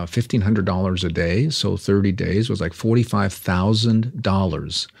about $1,500 a day. So 30 days was like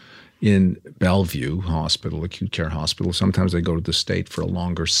 $45,000 in Bellevue Hospital, acute care hospital. Sometimes they go to the state for a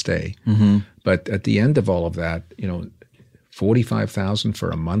longer stay. But at the end of all of that, you know, $45,000 for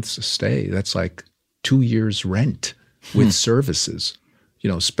a month's stay, that's like 2 years' rent with services, you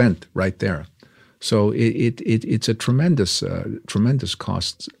know, spent right there. So it's a tremendous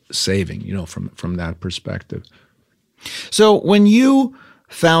cost saving, you know, from that perspective. So when you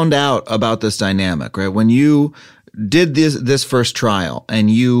found out about this dynamic, right, when you did this first trial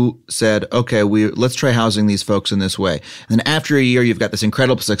and you said, okay, let's try housing these folks in this way. And then after a year, you've got this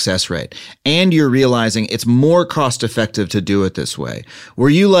incredible success rate and you're realizing it's more cost effective to do it this way. Were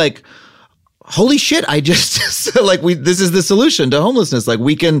you like, holy shit, this is the solution to homelessness. Like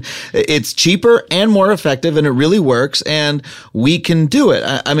it's cheaper and more effective and it really works and we can do it.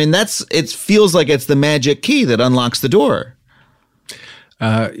 I mean, it feels like it's the magic key that unlocks the door.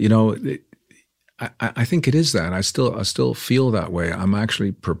 You know, I think it is that. I still feel that way. I'm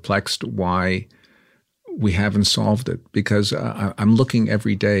actually perplexed why we haven't solved it, because I'm looking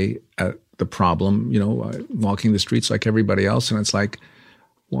every day at the problem, you know, walking the streets like everybody else, and it's like,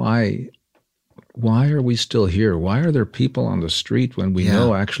 why are we still here? Why are there people on the street when we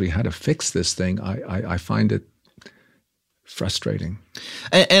know actually how to fix this thing? I find it frustrating.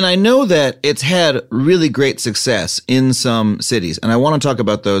 And I know that it's had really great success in some cities, and I want to talk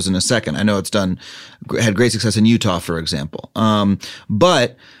about those in a second. I know it's had great success in Utah, for example.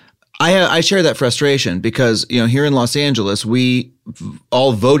 But I share that frustration because, you know, here in Los Angeles, we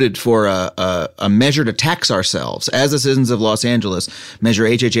all voted for a measure to tax ourselves as the citizens of Los Angeles, Measure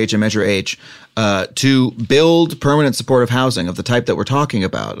HHH and Measure H, to build permanent supportive housing of the type that we're talking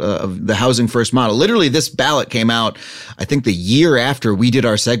about, of the Housing First model. Literally, this ballot came out, I think, the year after we did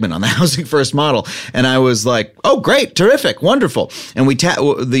our segment on the Housing First model. And I was like, oh, great, terrific, wonderful. And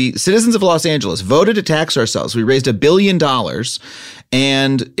the citizens of Los Angeles voted to tax ourselves. We raised $1 billion.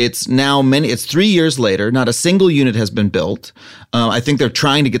 And it's 3 years later. Not a single unit has been built. I think they're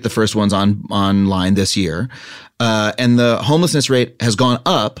trying to get the first ones online this year. And the homelessness rate has gone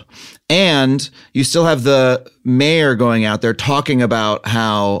up. And you still have the mayor going out there talking about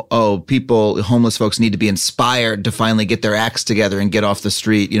how, homeless folks need to be inspired to finally get their acts together and get off the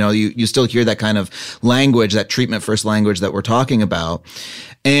street. You know, you still hear that kind of language, that treatment first language that we're talking about.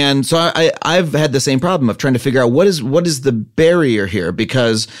 And so I've had the same problem of trying to figure out what is the barrier here,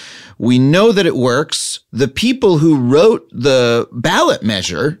 because we know that it works. The people who wrote the ballot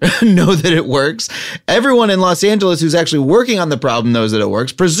measure know that it works. Everyone in Los Angeles who's actually working on the problem knows that it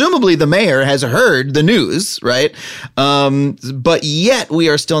works. Presumably the mayor has heard the news, right? But yet we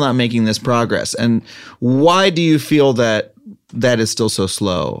are still not making this progress. And why do you feel that is still so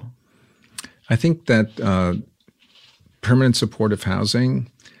slow? I think that permanent supportive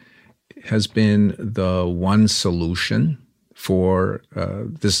housing has been the one solution for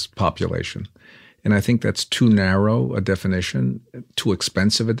this population. And I think that's too narrow a definition, too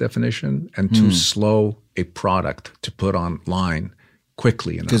expensive a definition, and too slow a product to put online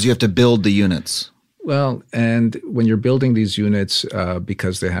quickly enough. Because you have to build the units. Well, and when you're building these units,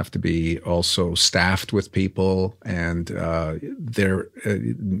 because they have to be also staffed with people and they're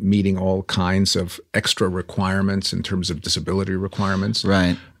meeting all kinds of extra requirements in terms of disability requirements.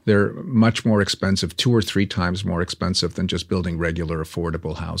 Right. They're much more expensive, 2 or 3 times more expensive than just building regular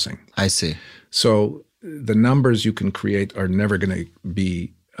affordable housing. I see. So the numbers you can create are never going to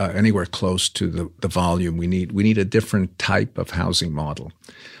be anywhere close to the volume we need. We need a different type of housing model.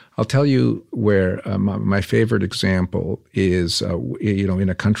 I'll tell you where my favorite example is, in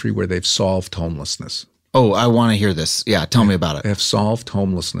a country where they've solved homelessness. Oh, I want to hear this. Yeah, tell me about it. They have solved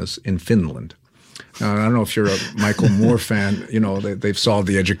homelessness in Finland. Now, I don't know if you're a Michael Moore fan. You know, they've solved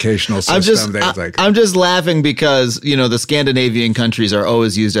the educational system. I'm just laughing because, you know, the Scandinavian countries are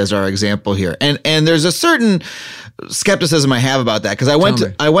always used as our example here. And there's a certain skepticism I have about that because I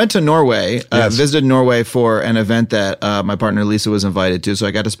went to Norway, visited Norway for an event that my partner Lisa was invited to. So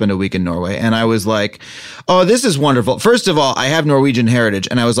I got to spend a week in Norway. And I was like, oh, this is wonderful. First of all, I have Norwegian heritage.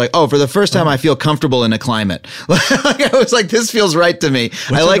 And I was like, oh, for the first time, I feel comfortable in a climate. I was like, this feels right to me.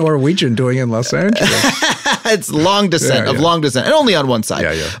 What's a Norwegian doing in Los Angeles? It's long descent of long descent, and only on one side.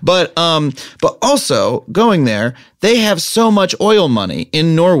 Yeah. But also going there, they have so much oil money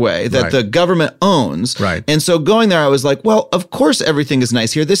in Norway that the government owns. Right. And so going there, I was like, well, of course everything is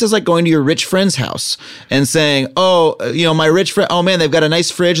nice here. This is like going to your rich friend's house and saying, oh, my rich friend, oh man, they've got a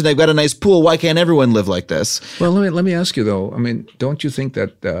nice fridge and they've got a nice pool. Why can't everyone live like this? Well, let me ask you though. I mean, don't you think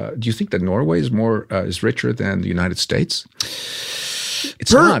that? Do you think that Norway is richer than the United States?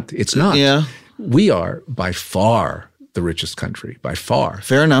 It's not. It's not. Yeah. We are by far the richest country, by far.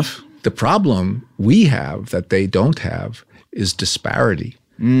 Fair enough. The problem we have that they don't have is disparity.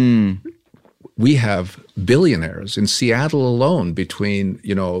 We have billionaires in Seattle alone between,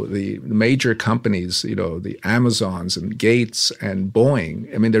 the major companies, the Amazons and Gates and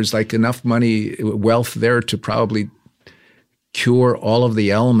Boeing. I mean, there's like enough money, wealth there to probably cure all of the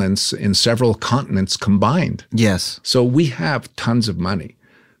elements in several continents combined. Yes. So we have tons of money.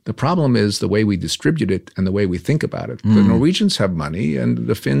 The problem is the way we distribute it and the way we think about it. The Norwegians have money and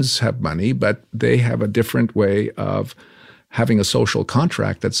the Finns have money, but they have a different way of having a social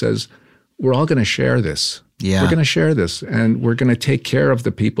contract that says, we're all going to share this. Yeah. We're going to share this, and we're going to take care of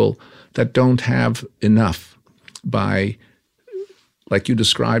the people that don't have enough by, like you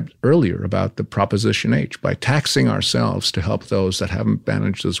described earlier about the Proposition H, by taxing ourselves to help those that haven't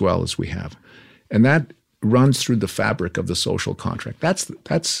managed as well as we have. And that runs through the fabric of the social contract. That's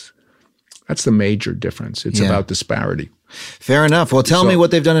the major difference. It's about disparity. Fair enough. Well, tell me what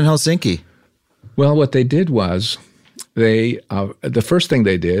they've done in Helsinki. Well, what they did was the first thing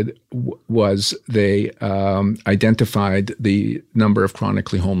they did was they identified the number of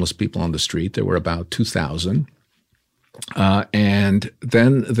chronically homeless people on the street. There were about 2,000. And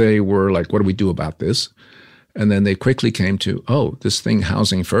then they were like, what do we do about this? And then they quickly came to, this thing,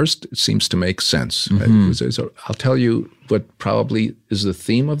 housing first, it seems to make sense. So I'll tell you what probably is the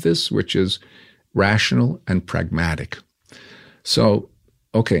theme of this, which is rational and pragmatic. So,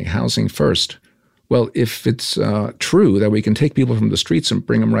 okay, housing first. Well, if it's true that we can take people from the streets and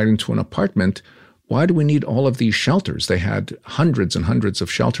bring them right into an apartment, why do we need all of these shelters? They had hundreds and hundreds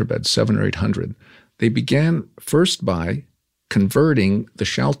of shelter beds, 700 or 800. They began first by converting the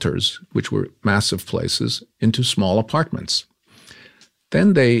shelters, which were massive places, into small apartments.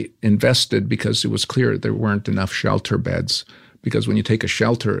 Then they invested, because it was clear there weren't enough shelter beds, because when you take a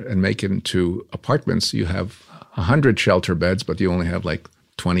shelter and make it into apartments, you have 100 shelter beds, but you only have like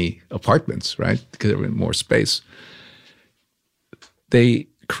 20 apartments, right? Because there was more space. They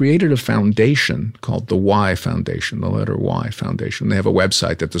created a foundation called the Y Foundation, the letter Y Foundation. They have a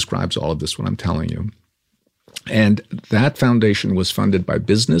website that describes all of this, what I'm telling you. And that foundation was funded by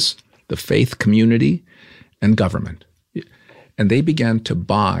business, the faith community, and government. And they began to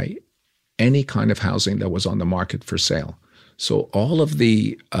buy any kind of housing that was on the market for sale. So all of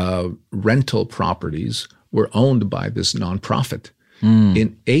the rental properties were owned by this nonprofit.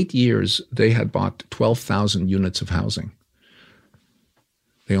 In 8 years, they had bought 12,000 units of housing.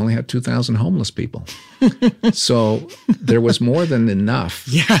 They only had 2,000 homeless people. So there was more than enough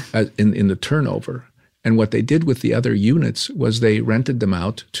in the turnover. And what they did with the other units was they rented them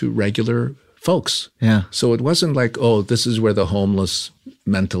out to regular folks. Yeah. So it wasn't like, this is where the homeless,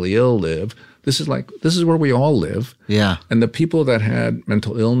 mentally ill live. This is where we all live. Yeah. And the people that had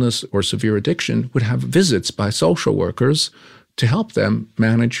mental illness or severe addiction would have visits by social workers to help them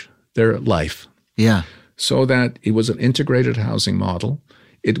manage their life. Yeah. So that it was an integrated housing model.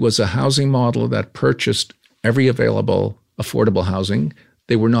 It was a housing model that purchased every available affordable housing.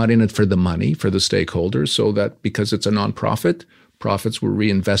 They were not in it for the money, for the stakeholders, so that because it's a nonprofit, profits were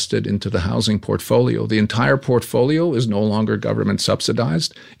reinvested into the housing portfolio. The entire portfolio is no longer government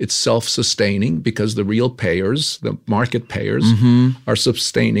subsidized. It's self-sustaining because the real payers, the market payers, are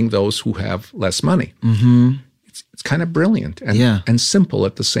sustaining those who have less money. It's kind of brilliant and simple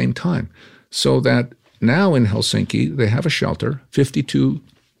at the same time. So that now in Helsinki, they have a shelter, 52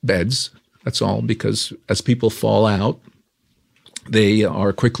 beds. That's all, because as people fall out, they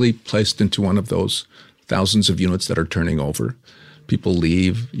are quickly placed into one of those thousands of units that are turning over. People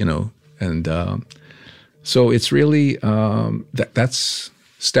leave, and so it's really that's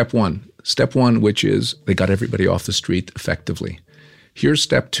step one. Step one, which is they got everybody off the street effectively. Here's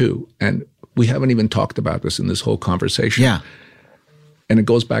step two, and we haven't even talked about this in this whole conversation. Yeah. And it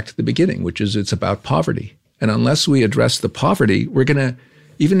goes back to the beginning, which is it's about poverty. And unless we address the poverty, we're going to,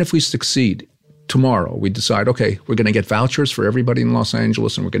 even if we succeed, tomorrow we decide, okay, we're going to get vouchers for everybody in Los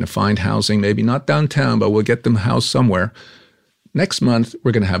Angeles and we're going to find housing, maybe not downtown, but we'll get them housed somewhere. Next month,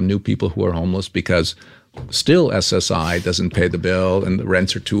 we're going to have new people who are homeless because still SSI doesn't pay the bill and the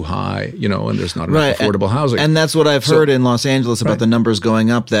rents are too high, and there's not enough affordable housing. And that's what I've heard in Los Angeles about the numbers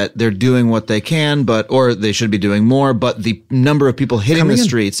going up, that they're doing what they can, or they should be doing more, but the number of people hitting the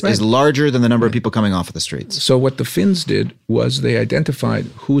streets is larger than the number of people coming off of the streets. So what the Finns did was they identified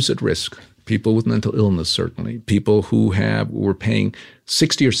who's at risk. People with mental illness, certainly. People who were paying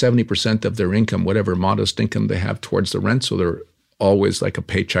 60 or 70% of their income, whatever modest income they have, towards the rent, so they're always like a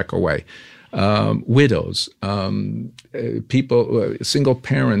paycheck away. Widows, people, single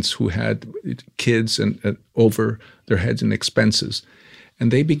parents who had kids and over their heads in expenses.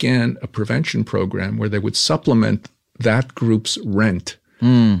 And they began a prevention program where they would supplement that group's rent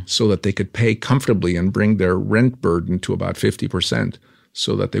so that they could pay comfortably and bring their rent burden to about 50%.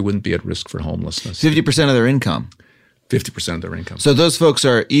 So that they wouldn't be at risk for homelessness. 50% of their income. 50% of their income. So those folks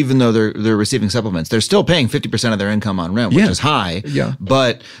are, even though they're receiving supplements, they're still paying 50% of their income on rent, which is high. Yeah.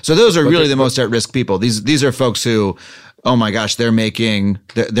 But so those are really the most at-risk people. These are folks who, oh my gosh, they're making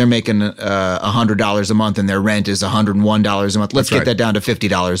 $100 a month and their rent is $101 a month. Let's get that down to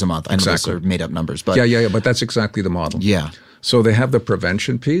 $50 a month. I know those are made up numbers, but yeah. But that's exactly the model. Yeah. So they have the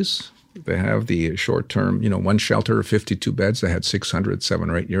prevention piece. They have the short-term, one shelter of 52 beds they had 600 7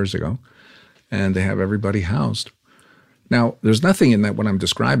 or 8 years ago, and they have everybody housed. Now, there's nothing in that what I'm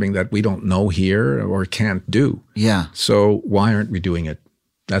describing that we don't know here or can't do. Yeah. So why aren't we doing it?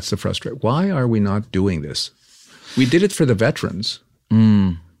 That's the frustration. Why are we not doing this? We did it for the veterans.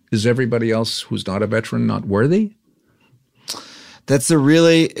 Is everybody else who's not a veteran not worthy? That's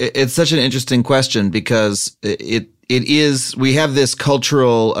it's such an interesting question, because it is, we have this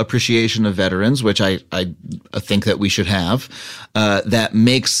cultural appreciation of veterans, which I think that we should have, that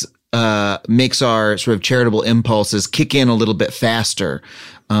makes our sort of charitable impulses kick in a little bit faster,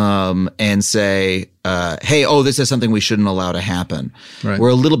 and say, hey, this is something we shouldn't allow to happen. Right. We're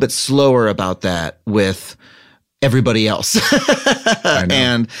a little bit slower about that with everybody else.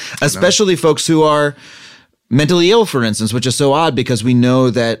 And especially folks who are mentally ill, for instance, which is so odd because we know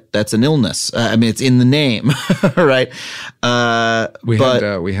that that's an illness. It's in the name, right? We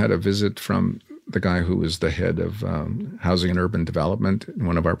had a visit from the guy who was the head of housing and urban development in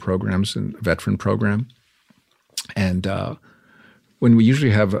one of our programs, in a veteran program. And when we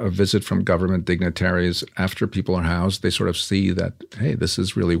usually have a visit from government dignitaries after people are housed, they sort of see that, hey, this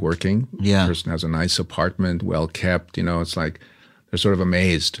is really working. Yeah. The person has a nice apartment, well kept. It's like they're sort of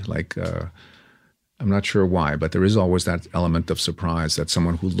amazed, like I'm not sure why, but there is always that element of surprise that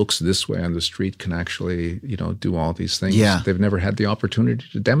someone who looks this way on the street can actually, do all these things. Yeah. They've never had the opportunity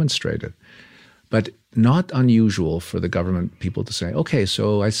to demonstrate it. But not unusual for the government people to say, okay,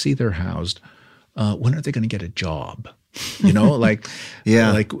 so I see they're housed. When are they going to get a job? Like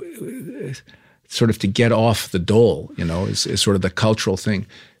sort of to get off the dole, is sort of the cultural thing.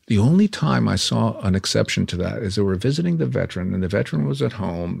 The only time I saw an exception to that is they were visiting the veteran, and the veteran was at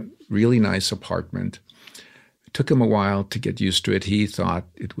home, really nice apartment. It took him a while to get used to it. He thought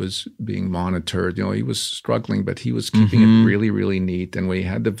it was being monitored. He was struggling, but he was keeping it really, really neat. And when he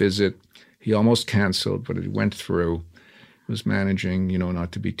had the visit, he almost canceled, but it went through. He was managing,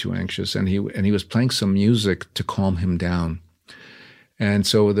 not to be too anxious. And he was playing some music to calm him down. And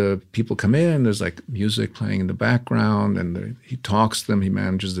so the people come in, there's like music playing in the background, and he talks to them, he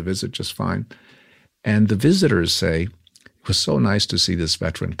manages the visit just fine. And the visitors say, it was so nice to see this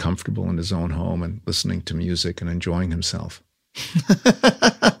veteran comfortable in his own home and listening to music and enjoying himself.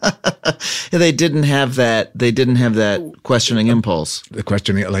 They didn't have that questioning impulse. The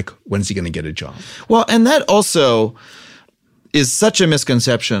questioning, like, when's he going to get a job? Well, and that also is such a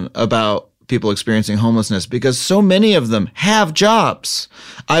misconception about people experiencing homelessness, because so many of them have jobs.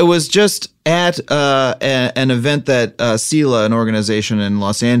 I was just at an event that CELA, an organization in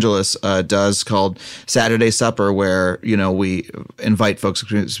Los Angeles, does called Saturday Supper, where we invite folks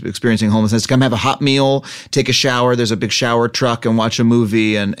experiencing homelessness to come have a hot meal, take a shower. There's a big shower truck, and watch a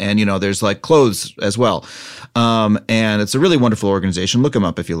movie, and there's like clothes as well. And it's a really wonderful organization. Look them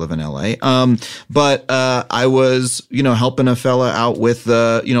up if you live in LA. But I was helping a fella out with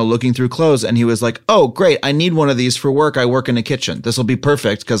looking through clothes, and he was like, "Oh, great! I need one of these for work. I work in a kitchen. This will be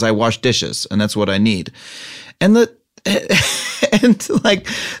perfect because I wash dishes. And that's what I need." And the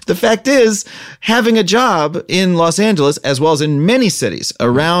fact is, having a job in Los Angeles, as well as in many cities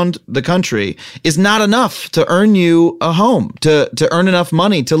around the country, is not enough to earn you a home, to earn enough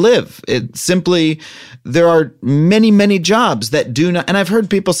money to live. It simply, there are many, many jobs that do not. And I've heard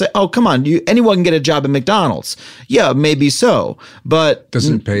people say, "Oh, come on, anyone can get a job at McDonald's." Yeah, maybe so, but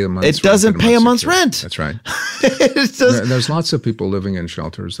doesn't pay a month's it doesn't pay a month's rent. That's right. There's lots of people living in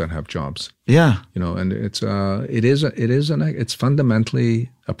shelters that have jobs. Yeah, and it's fundamentally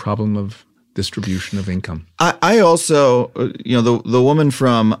a problem of distribution of income. I also, the woman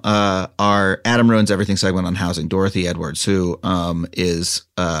from our Adam Ruins Everything segment on housing, Dorothy Edwards, who is,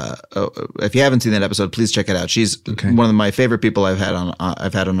 if you haven't seen that episode, please check it out. She's one of my favorite people I've had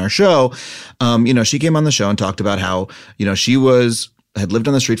on our show. She came on the show and talked about how, she had lived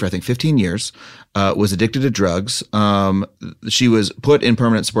on the street for, I think, 15 years, was addicted to drugs. She was put in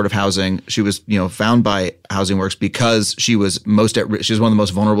permanent supportive housing. She was, found by Housing Works because she was she was one of the most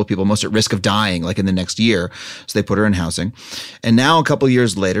vulnerable people, most at risk of dying, like in the next year. So they put her in housing. And now a couple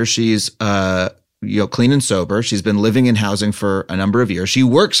years later, she's, clean and sober. She's been living in housing for a number of years. She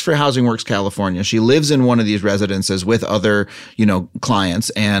works for Housing Works California. She lives in one of these residences with other,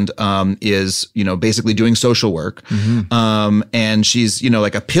 clients and is, basically doing social work. And she's,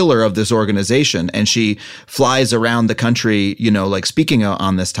 like a pillar of this organization. And she flies around the country, like speaking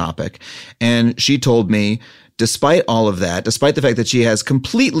on this topic. And she told me, despite all of that, despite the fact that she has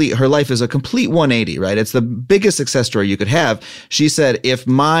her life is a complete 180, right? It's the biggest success story you could have. She said, if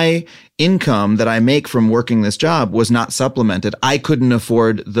my income that I make from working this job was not supplemented, I couldn't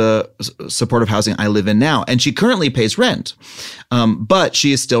afford the supportive housing I live in now. And she currently pays rent, but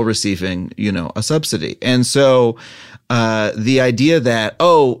she is still receiving, a subsidy. And so the idea that,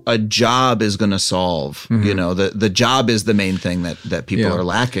 a job is going to solve, the job is the main thing that people are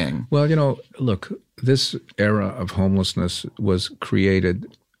lacking. Well, look, this era of homelessness was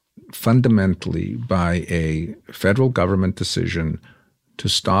created fundamentally by a federal government decision to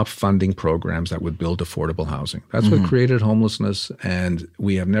stop funding programs that would build affordable housing. That's what created homelessness, and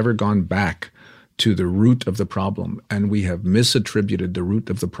we have never gone back to the root of the problem, and we have misattributed the root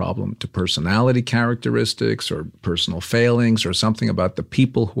of the problem to personality characteristics or personal failings or something about the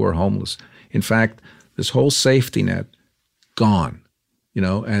people who are homeless. In fact, this whole safety net, gone.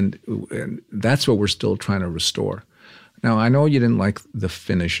 And that's what we're still trying to restore. Now, I know you didn't like the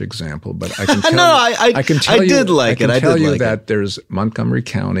Finnish example, but I can tell I did like it. I tell did you like that there's Montgomery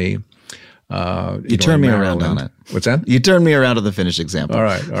County. You turned me around on it. What's that? You turned me around to the Finnish example. All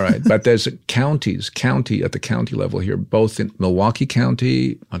right. But there's county at the county level here, both in Milwaukee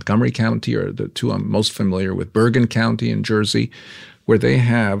County, Montgomery County are the two I'm most familiar with, Bergen County in Jersey, where they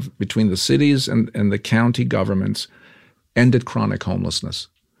have, between the cities and the county governments, ended chronic homelessness.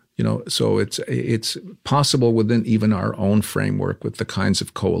 So it's possible within even our own framework with the kinds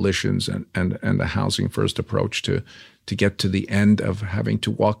of coalitions and the housing first approach to get to the end of having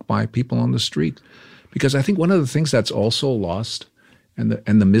to walk by people on the street. Because I think one of the things that's also lost and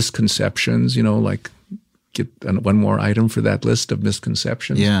the misconceptions, get one more item for that list of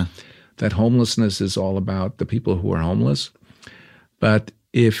misconceptions. Yeah. That homelessness is all about the people who are homeless. But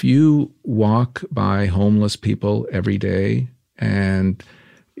if you walk by homeless people every day and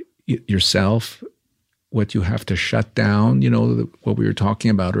yourself, what you have to shut down, what we were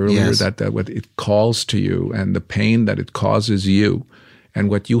talking about earlier, yes. that what it calls to you and the pain that it causes you and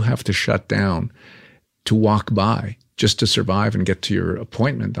what you have to shut down to walk by just to survive and get to your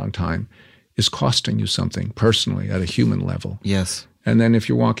appointment on time is costing you something personally at a human level. Yes. And then if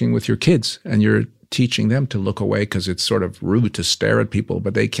you're walking with your kids and you're teaching them to look away because it's sort of rude to stare at people,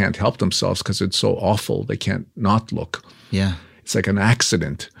 but they can't help themselves because it's so awful. They can't not look. Yeah. It's like an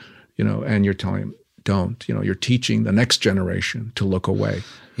accident, and you're telling them, don't, you're teaching the next generation to look away.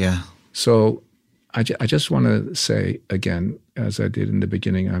 Yeah. So I just want to say again, as I did in the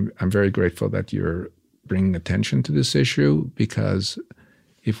beginning, I'm very grateful that you're bringing attention to this issue, because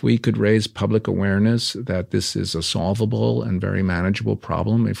if we could raise public awareness that this is a solvable and very manageable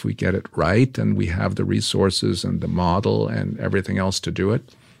problem, if we get it right and we have the resources and the model and everything else to do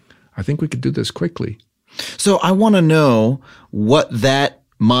it, I think we could do this quickly. So I want to know what that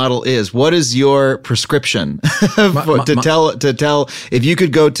model is. What is your prescription to tell if you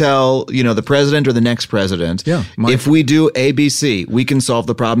could go tell, the president or the next president, if we do ABC, we can solve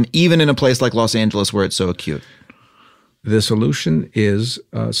the problem, even in a place like Los Angeles where it's so acute? The solution is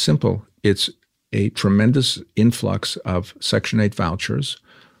simple. It's a tremendous influx of Section 8 vouchers.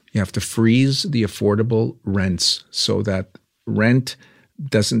 You have to freeze the affordable rents so that rent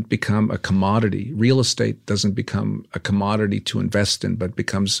doesn't become a commodity. Real estate doesn't become a commodity to invest in, but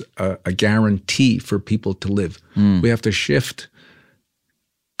becomes a guarantee for people to live. We have to shift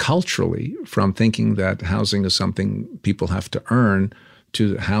culturally from thinking that housing is something people have to earn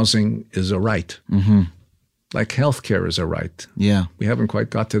to housing is a right. Mm-hmm. Like healthcare is a right. Yeah. We haven't quite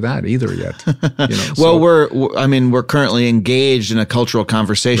got to that either yet. Well, we're currently engaged in a cultural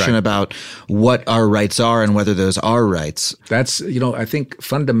conversation about what our rights are and whether those are rights. That's, I think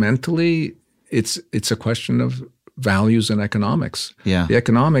fundamentally it's a question of values and economics. Yeah. The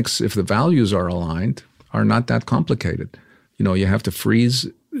economics, if the values are aligned, are not that complicated. You have to freeze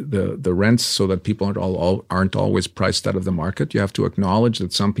the rents so that people aren't always priced out of the market. You have to acknowledge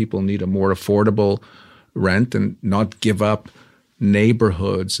that some people need a more affordable rent and not give up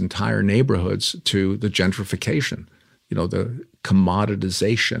entire neighborhoods to the gentrification, the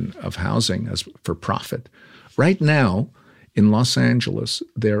commoditization of housing as for profit. Right now in Los Angeles,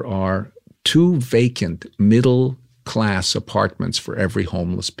 there are 2 vacant middle-class apartments for every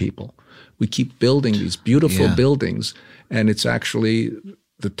homeless people. We keep building these beautiful buildings, and it's actually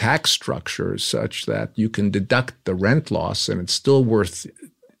the tax structure is such that you can deduct the rent loss and it's still worth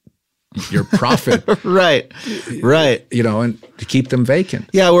your profit. Right. And to keep them vacant.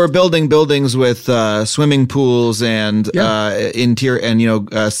 Yeah, we're building buildings with swimming pools and interior and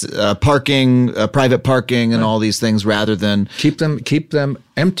parking, private parking, and all these things, rather than keep them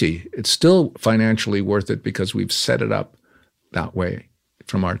empty. It's still financially worth it because we've set it up that way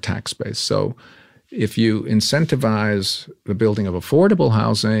from our tax base. So if you incentivize the building of affordable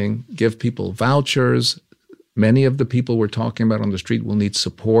housing, give people vouchers, many of the people we're talking about on the street will need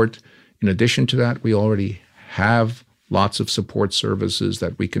support. In addition to that, we already have lots of support services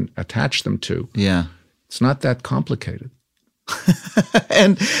that we can attach them to. Yeah. It's not that complicated.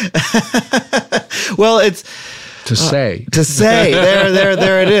 And well, it's to say.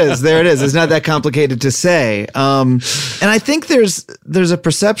 There it is. It's not that complicated to say. And I think there's a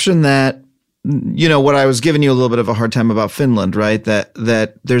perception that, what I was giving you a little bit of a hard time about Finland, right?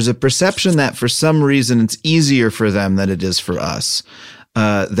 That there's a perception that for some reason it's easier for them than it is for us.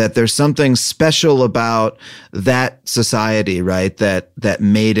 That there's something special about that society, right? That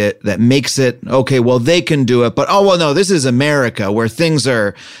makes it okay. Well, they can do it, but no, this is America where things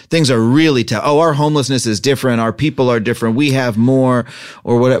are really tough. Oh, our homelessness is different. Our people are different. We have more,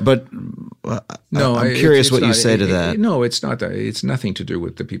 or whatever. But no, I'm curious what you say to that. No, it's not that. It's nothing to do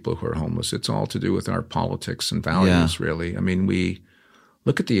with the people who are homeless. It's all to do with our politics and values, really. I mean, we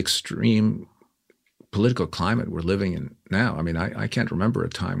look at the extreme political climate we're living in now. I mean, I can't remember a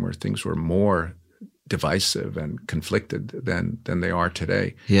time where things were more divisive and conflicted than they are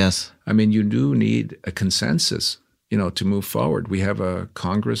today. Yes. I mean, you do need a consensus, to move forward. We have a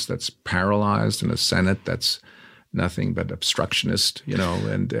Congress that's paralyzed and a Senate that's nothing but obstructionist,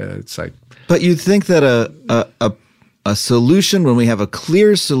 and it's like. But you'd think that a solution, when we have a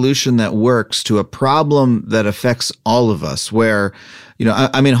clear solution that works to a problem that affects all of us, where,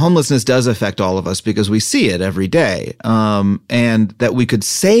 homelessness does affect all of us because we see it every day, and that we could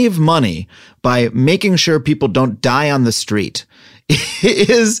save money by making sure people don't die on the street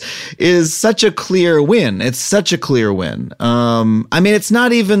is such a clear win. It's such a clear win. It's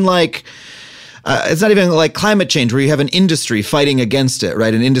not even like climate change where you have an industry fighting against it,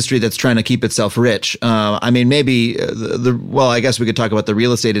 right? An industry that's trying to keep itself rich. Maybe I guess we could talk about the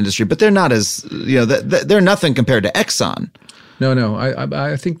real estate industry, but they're not as, they're nothing compared to Exxon. No.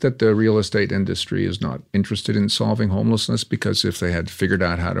 I think that the real estate industry is not interested in solving homelessness, because if they had figured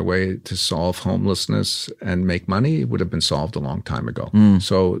out how to solve homelessness and make money, it would have been solved a long time ago.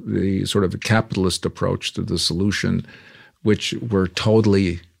 So the sort of capitalist approach to the solution, which we're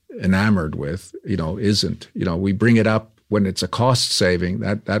totally enamored with, isn't. We bring it up when it's a cost saving.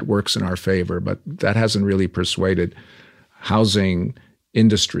 That works in our favor, but that hasn't really persuaded housing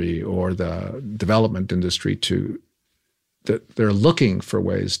industry or the development industry that they're looking for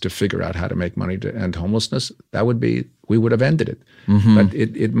ways to figure out how to make money to end homelessness. We would have ended it. Mm-hmm. But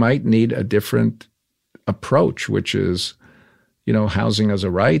it might need a different approach, which is, housing as a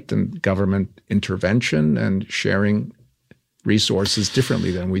right and government intervention and sharing resources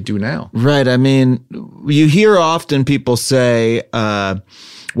differently than we do now. Right. I mean, you hear often people say,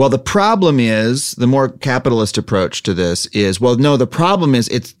 the problem is, the more capitalist approach to this is, the problem is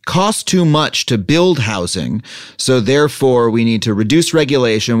it costs too much to build housing. So therefore we need to reduce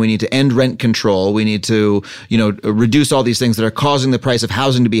regulation. We need to end rent control. We need to, reduce all these things that are causing the price of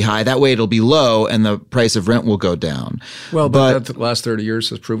housing to be high. That way it'll be low and the price of rent will go down. Well, but the last 30 years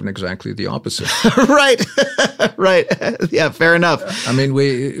has proven exactly the opposite. Right. Right. Yeah, fair enough. I mean,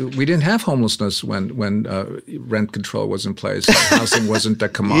 we didn't have homelessness when rent control was in place. Housing wasn't a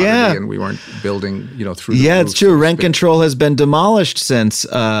commodity, and we weren't building, through the it's true. Rent control has been demolished since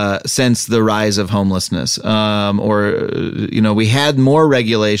the rise of homelessness. We had more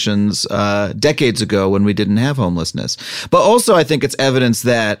regulations decades ago when we didn't have homelessness. But also, I think it's evidence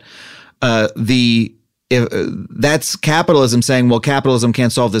that the if that's capitalism saying, well, capitalism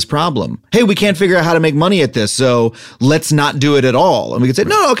can't solve this problem. Hey, we can't figure out how to make money at this, so let's not do it at all. And we could say,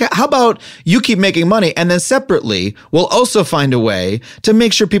 no, okay, how about you keep making money, and then separately, we'll also find a way to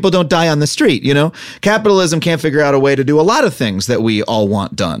make sure people don't die on the street, you know? Capitalism can't figure out a way to do a lot of things that we all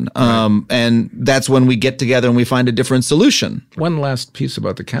want done. Right. And that's when we get together and we find a different solution. One last piece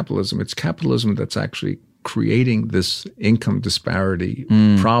about the capitalism. It's capitalism that's actually creating this income disparity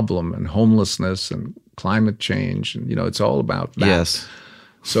problem and homelessness and climate change. And, it's all about that. Yes.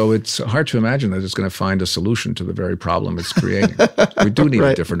 So it's hard to imagine that it's going to find a solution to the very problem it's creating. We do need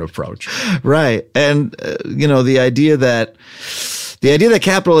a different approach. Right. And, the idea that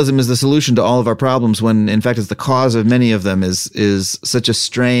capitalism is the solution to all of our problems when, in fact, it's the cause of many of them is such a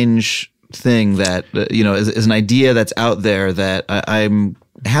strange thing that, is an idea that's out there that I'm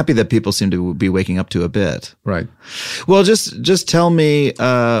happy that people seem to be waking up to a bit. Right. Well, just tell me,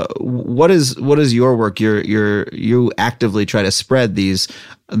 what is your work? You actively try to spread this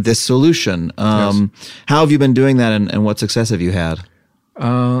solution. Yes. How have you been doing that, and what success have you had?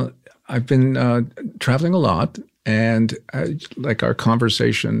 I've been traveling a lot, and like our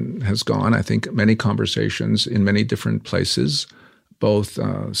conversation has gone, I think many conversations in many different places, both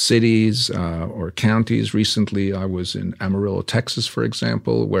cities or counties. Recently, I was in Amarillo, Texas, for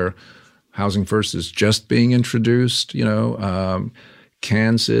example, where Housing First is just being introduced.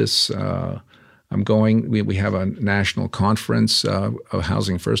 Kansas. I'm going. We have a national conference, a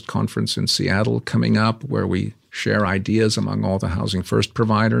Housing First conference in Seattle coming up, where we share ideas among all the Housing First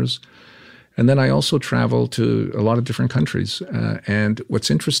providers. And then I also travel to a lot of different countries. And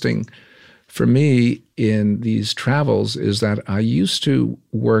what's interesting for me in these travels is that I used to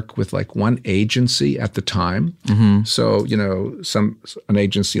work with like one agency at the time. Mm-hmm. So, an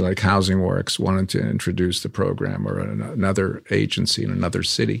agency like Housing Works wanted to introduce the program, or another agency in another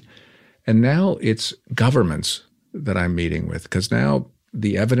city. And now it's governments that I'm meeting with, because now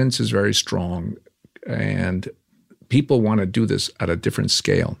the evidence is very strong and people want to do this at a different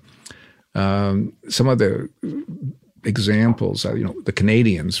scale. Some of the examples, the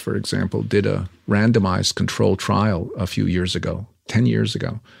Canadians, for example, did a randomized control trial a few years ago, 10 years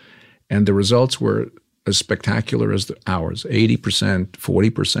ago. And the results were as spectacular as ours, 80%,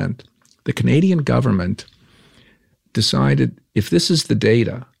 40%. The Canadian government decided, if this is the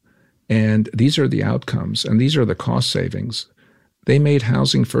data and these are the outcomes and these are the cost savings, they made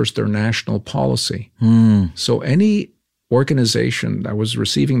Housing First their national policy. So any organization that was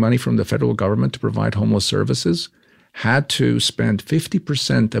receiving money from the federal government to provide homeless services had to spend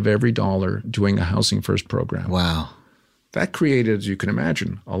 50% of every dollar doing a Housing First program. Wow. That created, as you can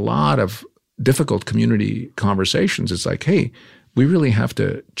imagine, a lot of difficult community conversations. It's like, hey, we really have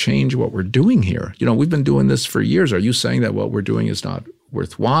to change what we're doing here. We've been doing this for years. Are you saying that what we're doing is not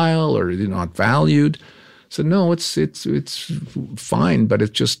worthwhile or not valued? So no, it's fine, but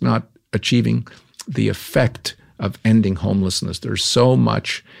it's just not achieving the effect of ending homelessness. There's so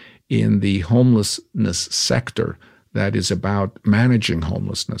much in the homelessness sector that is about managing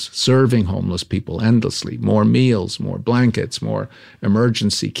homelessness, serving homeless people endlessly, more meals, more blankets, more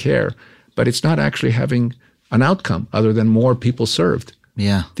emergency care. But it's not actually having an outcome other than more people served.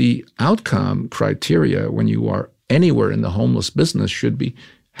 Yeah. The outcome criteria when you are anywhere in the homeless business should be,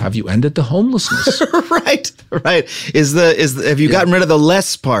 have you ended the homelessness? Right. Have you gotten rid of the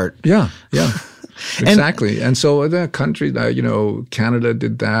less part? Yeah. Exactly. And so the country, Canada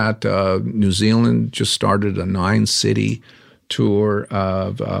did that. New Zealand just started a 9-city tour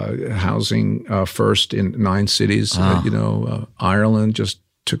of Housing First in 9 cities. Ireland just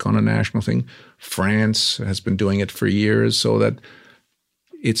took on a national thing. France has been doing it for years, so that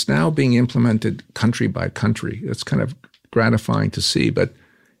it's now being implemented country by country. It's kind of gratifying to see.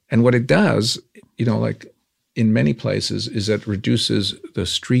 And what it does, like in many places, is that reduces the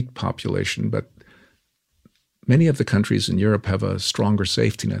street population, but many of the countries in Europe have a stronger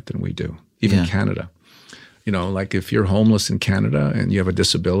safety net than we do, even Canada. Like if you're homeless in Canada and you have a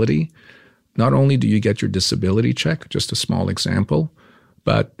disability, not only do you get your disability check, just a small example,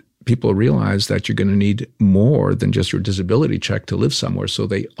 but people realize that you're going to need more than just your disability check to live somewhere. So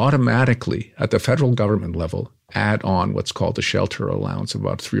they automatically, at the federal government level, add on what's called the shelter allowance of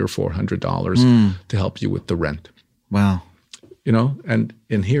about $300 or $400 to help you with the rent. Wow. And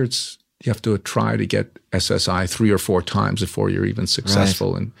in here you have to try to get SSI 3 or 4 times before you're even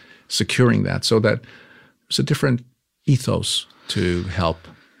successful in securing that. So that there's a different ethos to help.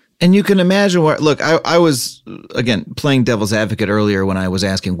 And you can imagine I was, again, playing devil's advocate earlier when I was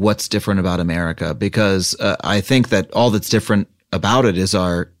asking what's different about America, because I think that all that's different about it is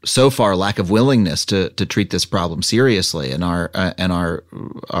our so far lack of willingness to treat this problem seriously, and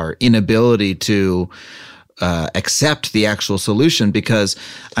our inability to accept the actual solution. Because,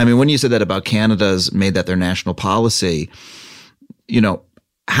 I mean, when you said that about Canada's made that their national policy,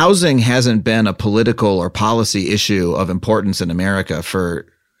 housing hasn't been a political or policy issue of importance in America for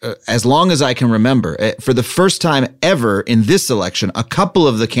as long as I can remember. For the first time ever in this election, a couple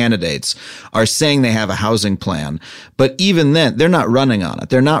of the candidates are saying they have a housing plan. But even then, they're not running on it.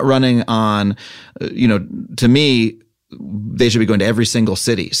 They're not running on, to me, they should be going to every single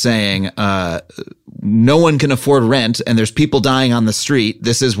city saying, no one can afford rent and there's people dying on the street.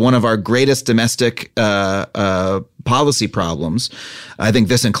 This is one of our greatest domestic policy problems. I think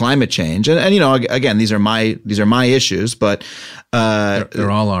this and climate change. And again, these are my issues, but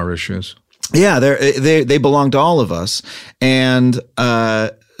they're all our issues. Yeah, they belong to all of us. And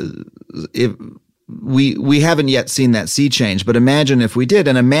we haven't yet seen that sea change, but imagine if we did,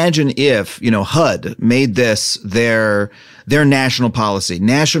 and imagine if, HUD made this their national policy.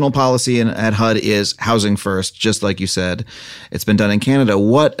 National policy at HUD is housing first, just like you said. It's been done in Canada.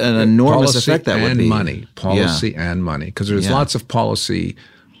 What an enormous effect that would be. Policy and money, because there's lots of policy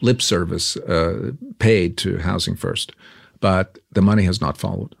lip service paid to housing first, but the money has not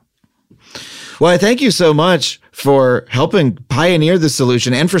followed. Well, I thank you so much for helping pioneer the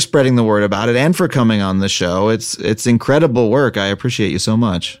solution and for spreading the word about it and for coming on the show. It's incredible work. I appreciate you so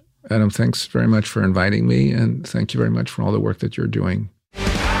much. Adam, thanks very much for inviting me, and thank you very much for all the work that you're doing.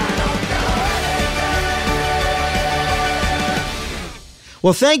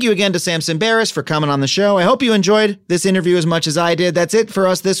 Well, thank you again to Sam Tsemberis for coming on the show. I hope you enjoyed this interview as much as I did. That's it for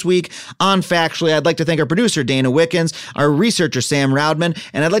us this week on Factually. I'd like to thank our producer, Dana Wickens, our researcher, Sam Roudman,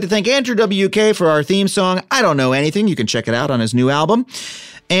 and I'd like to thank Andrew WK for our theme song, I Don't Know Anything. You can check it out on his new album.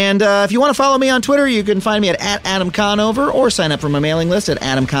 And if you want to follow me on Twitter, you can find me at Adam Conover or sign up for my mailing list at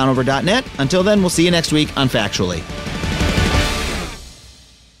adamconover.net. Until then, we'll see you next week on Factually.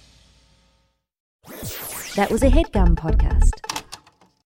 That was a HeadGum podcast.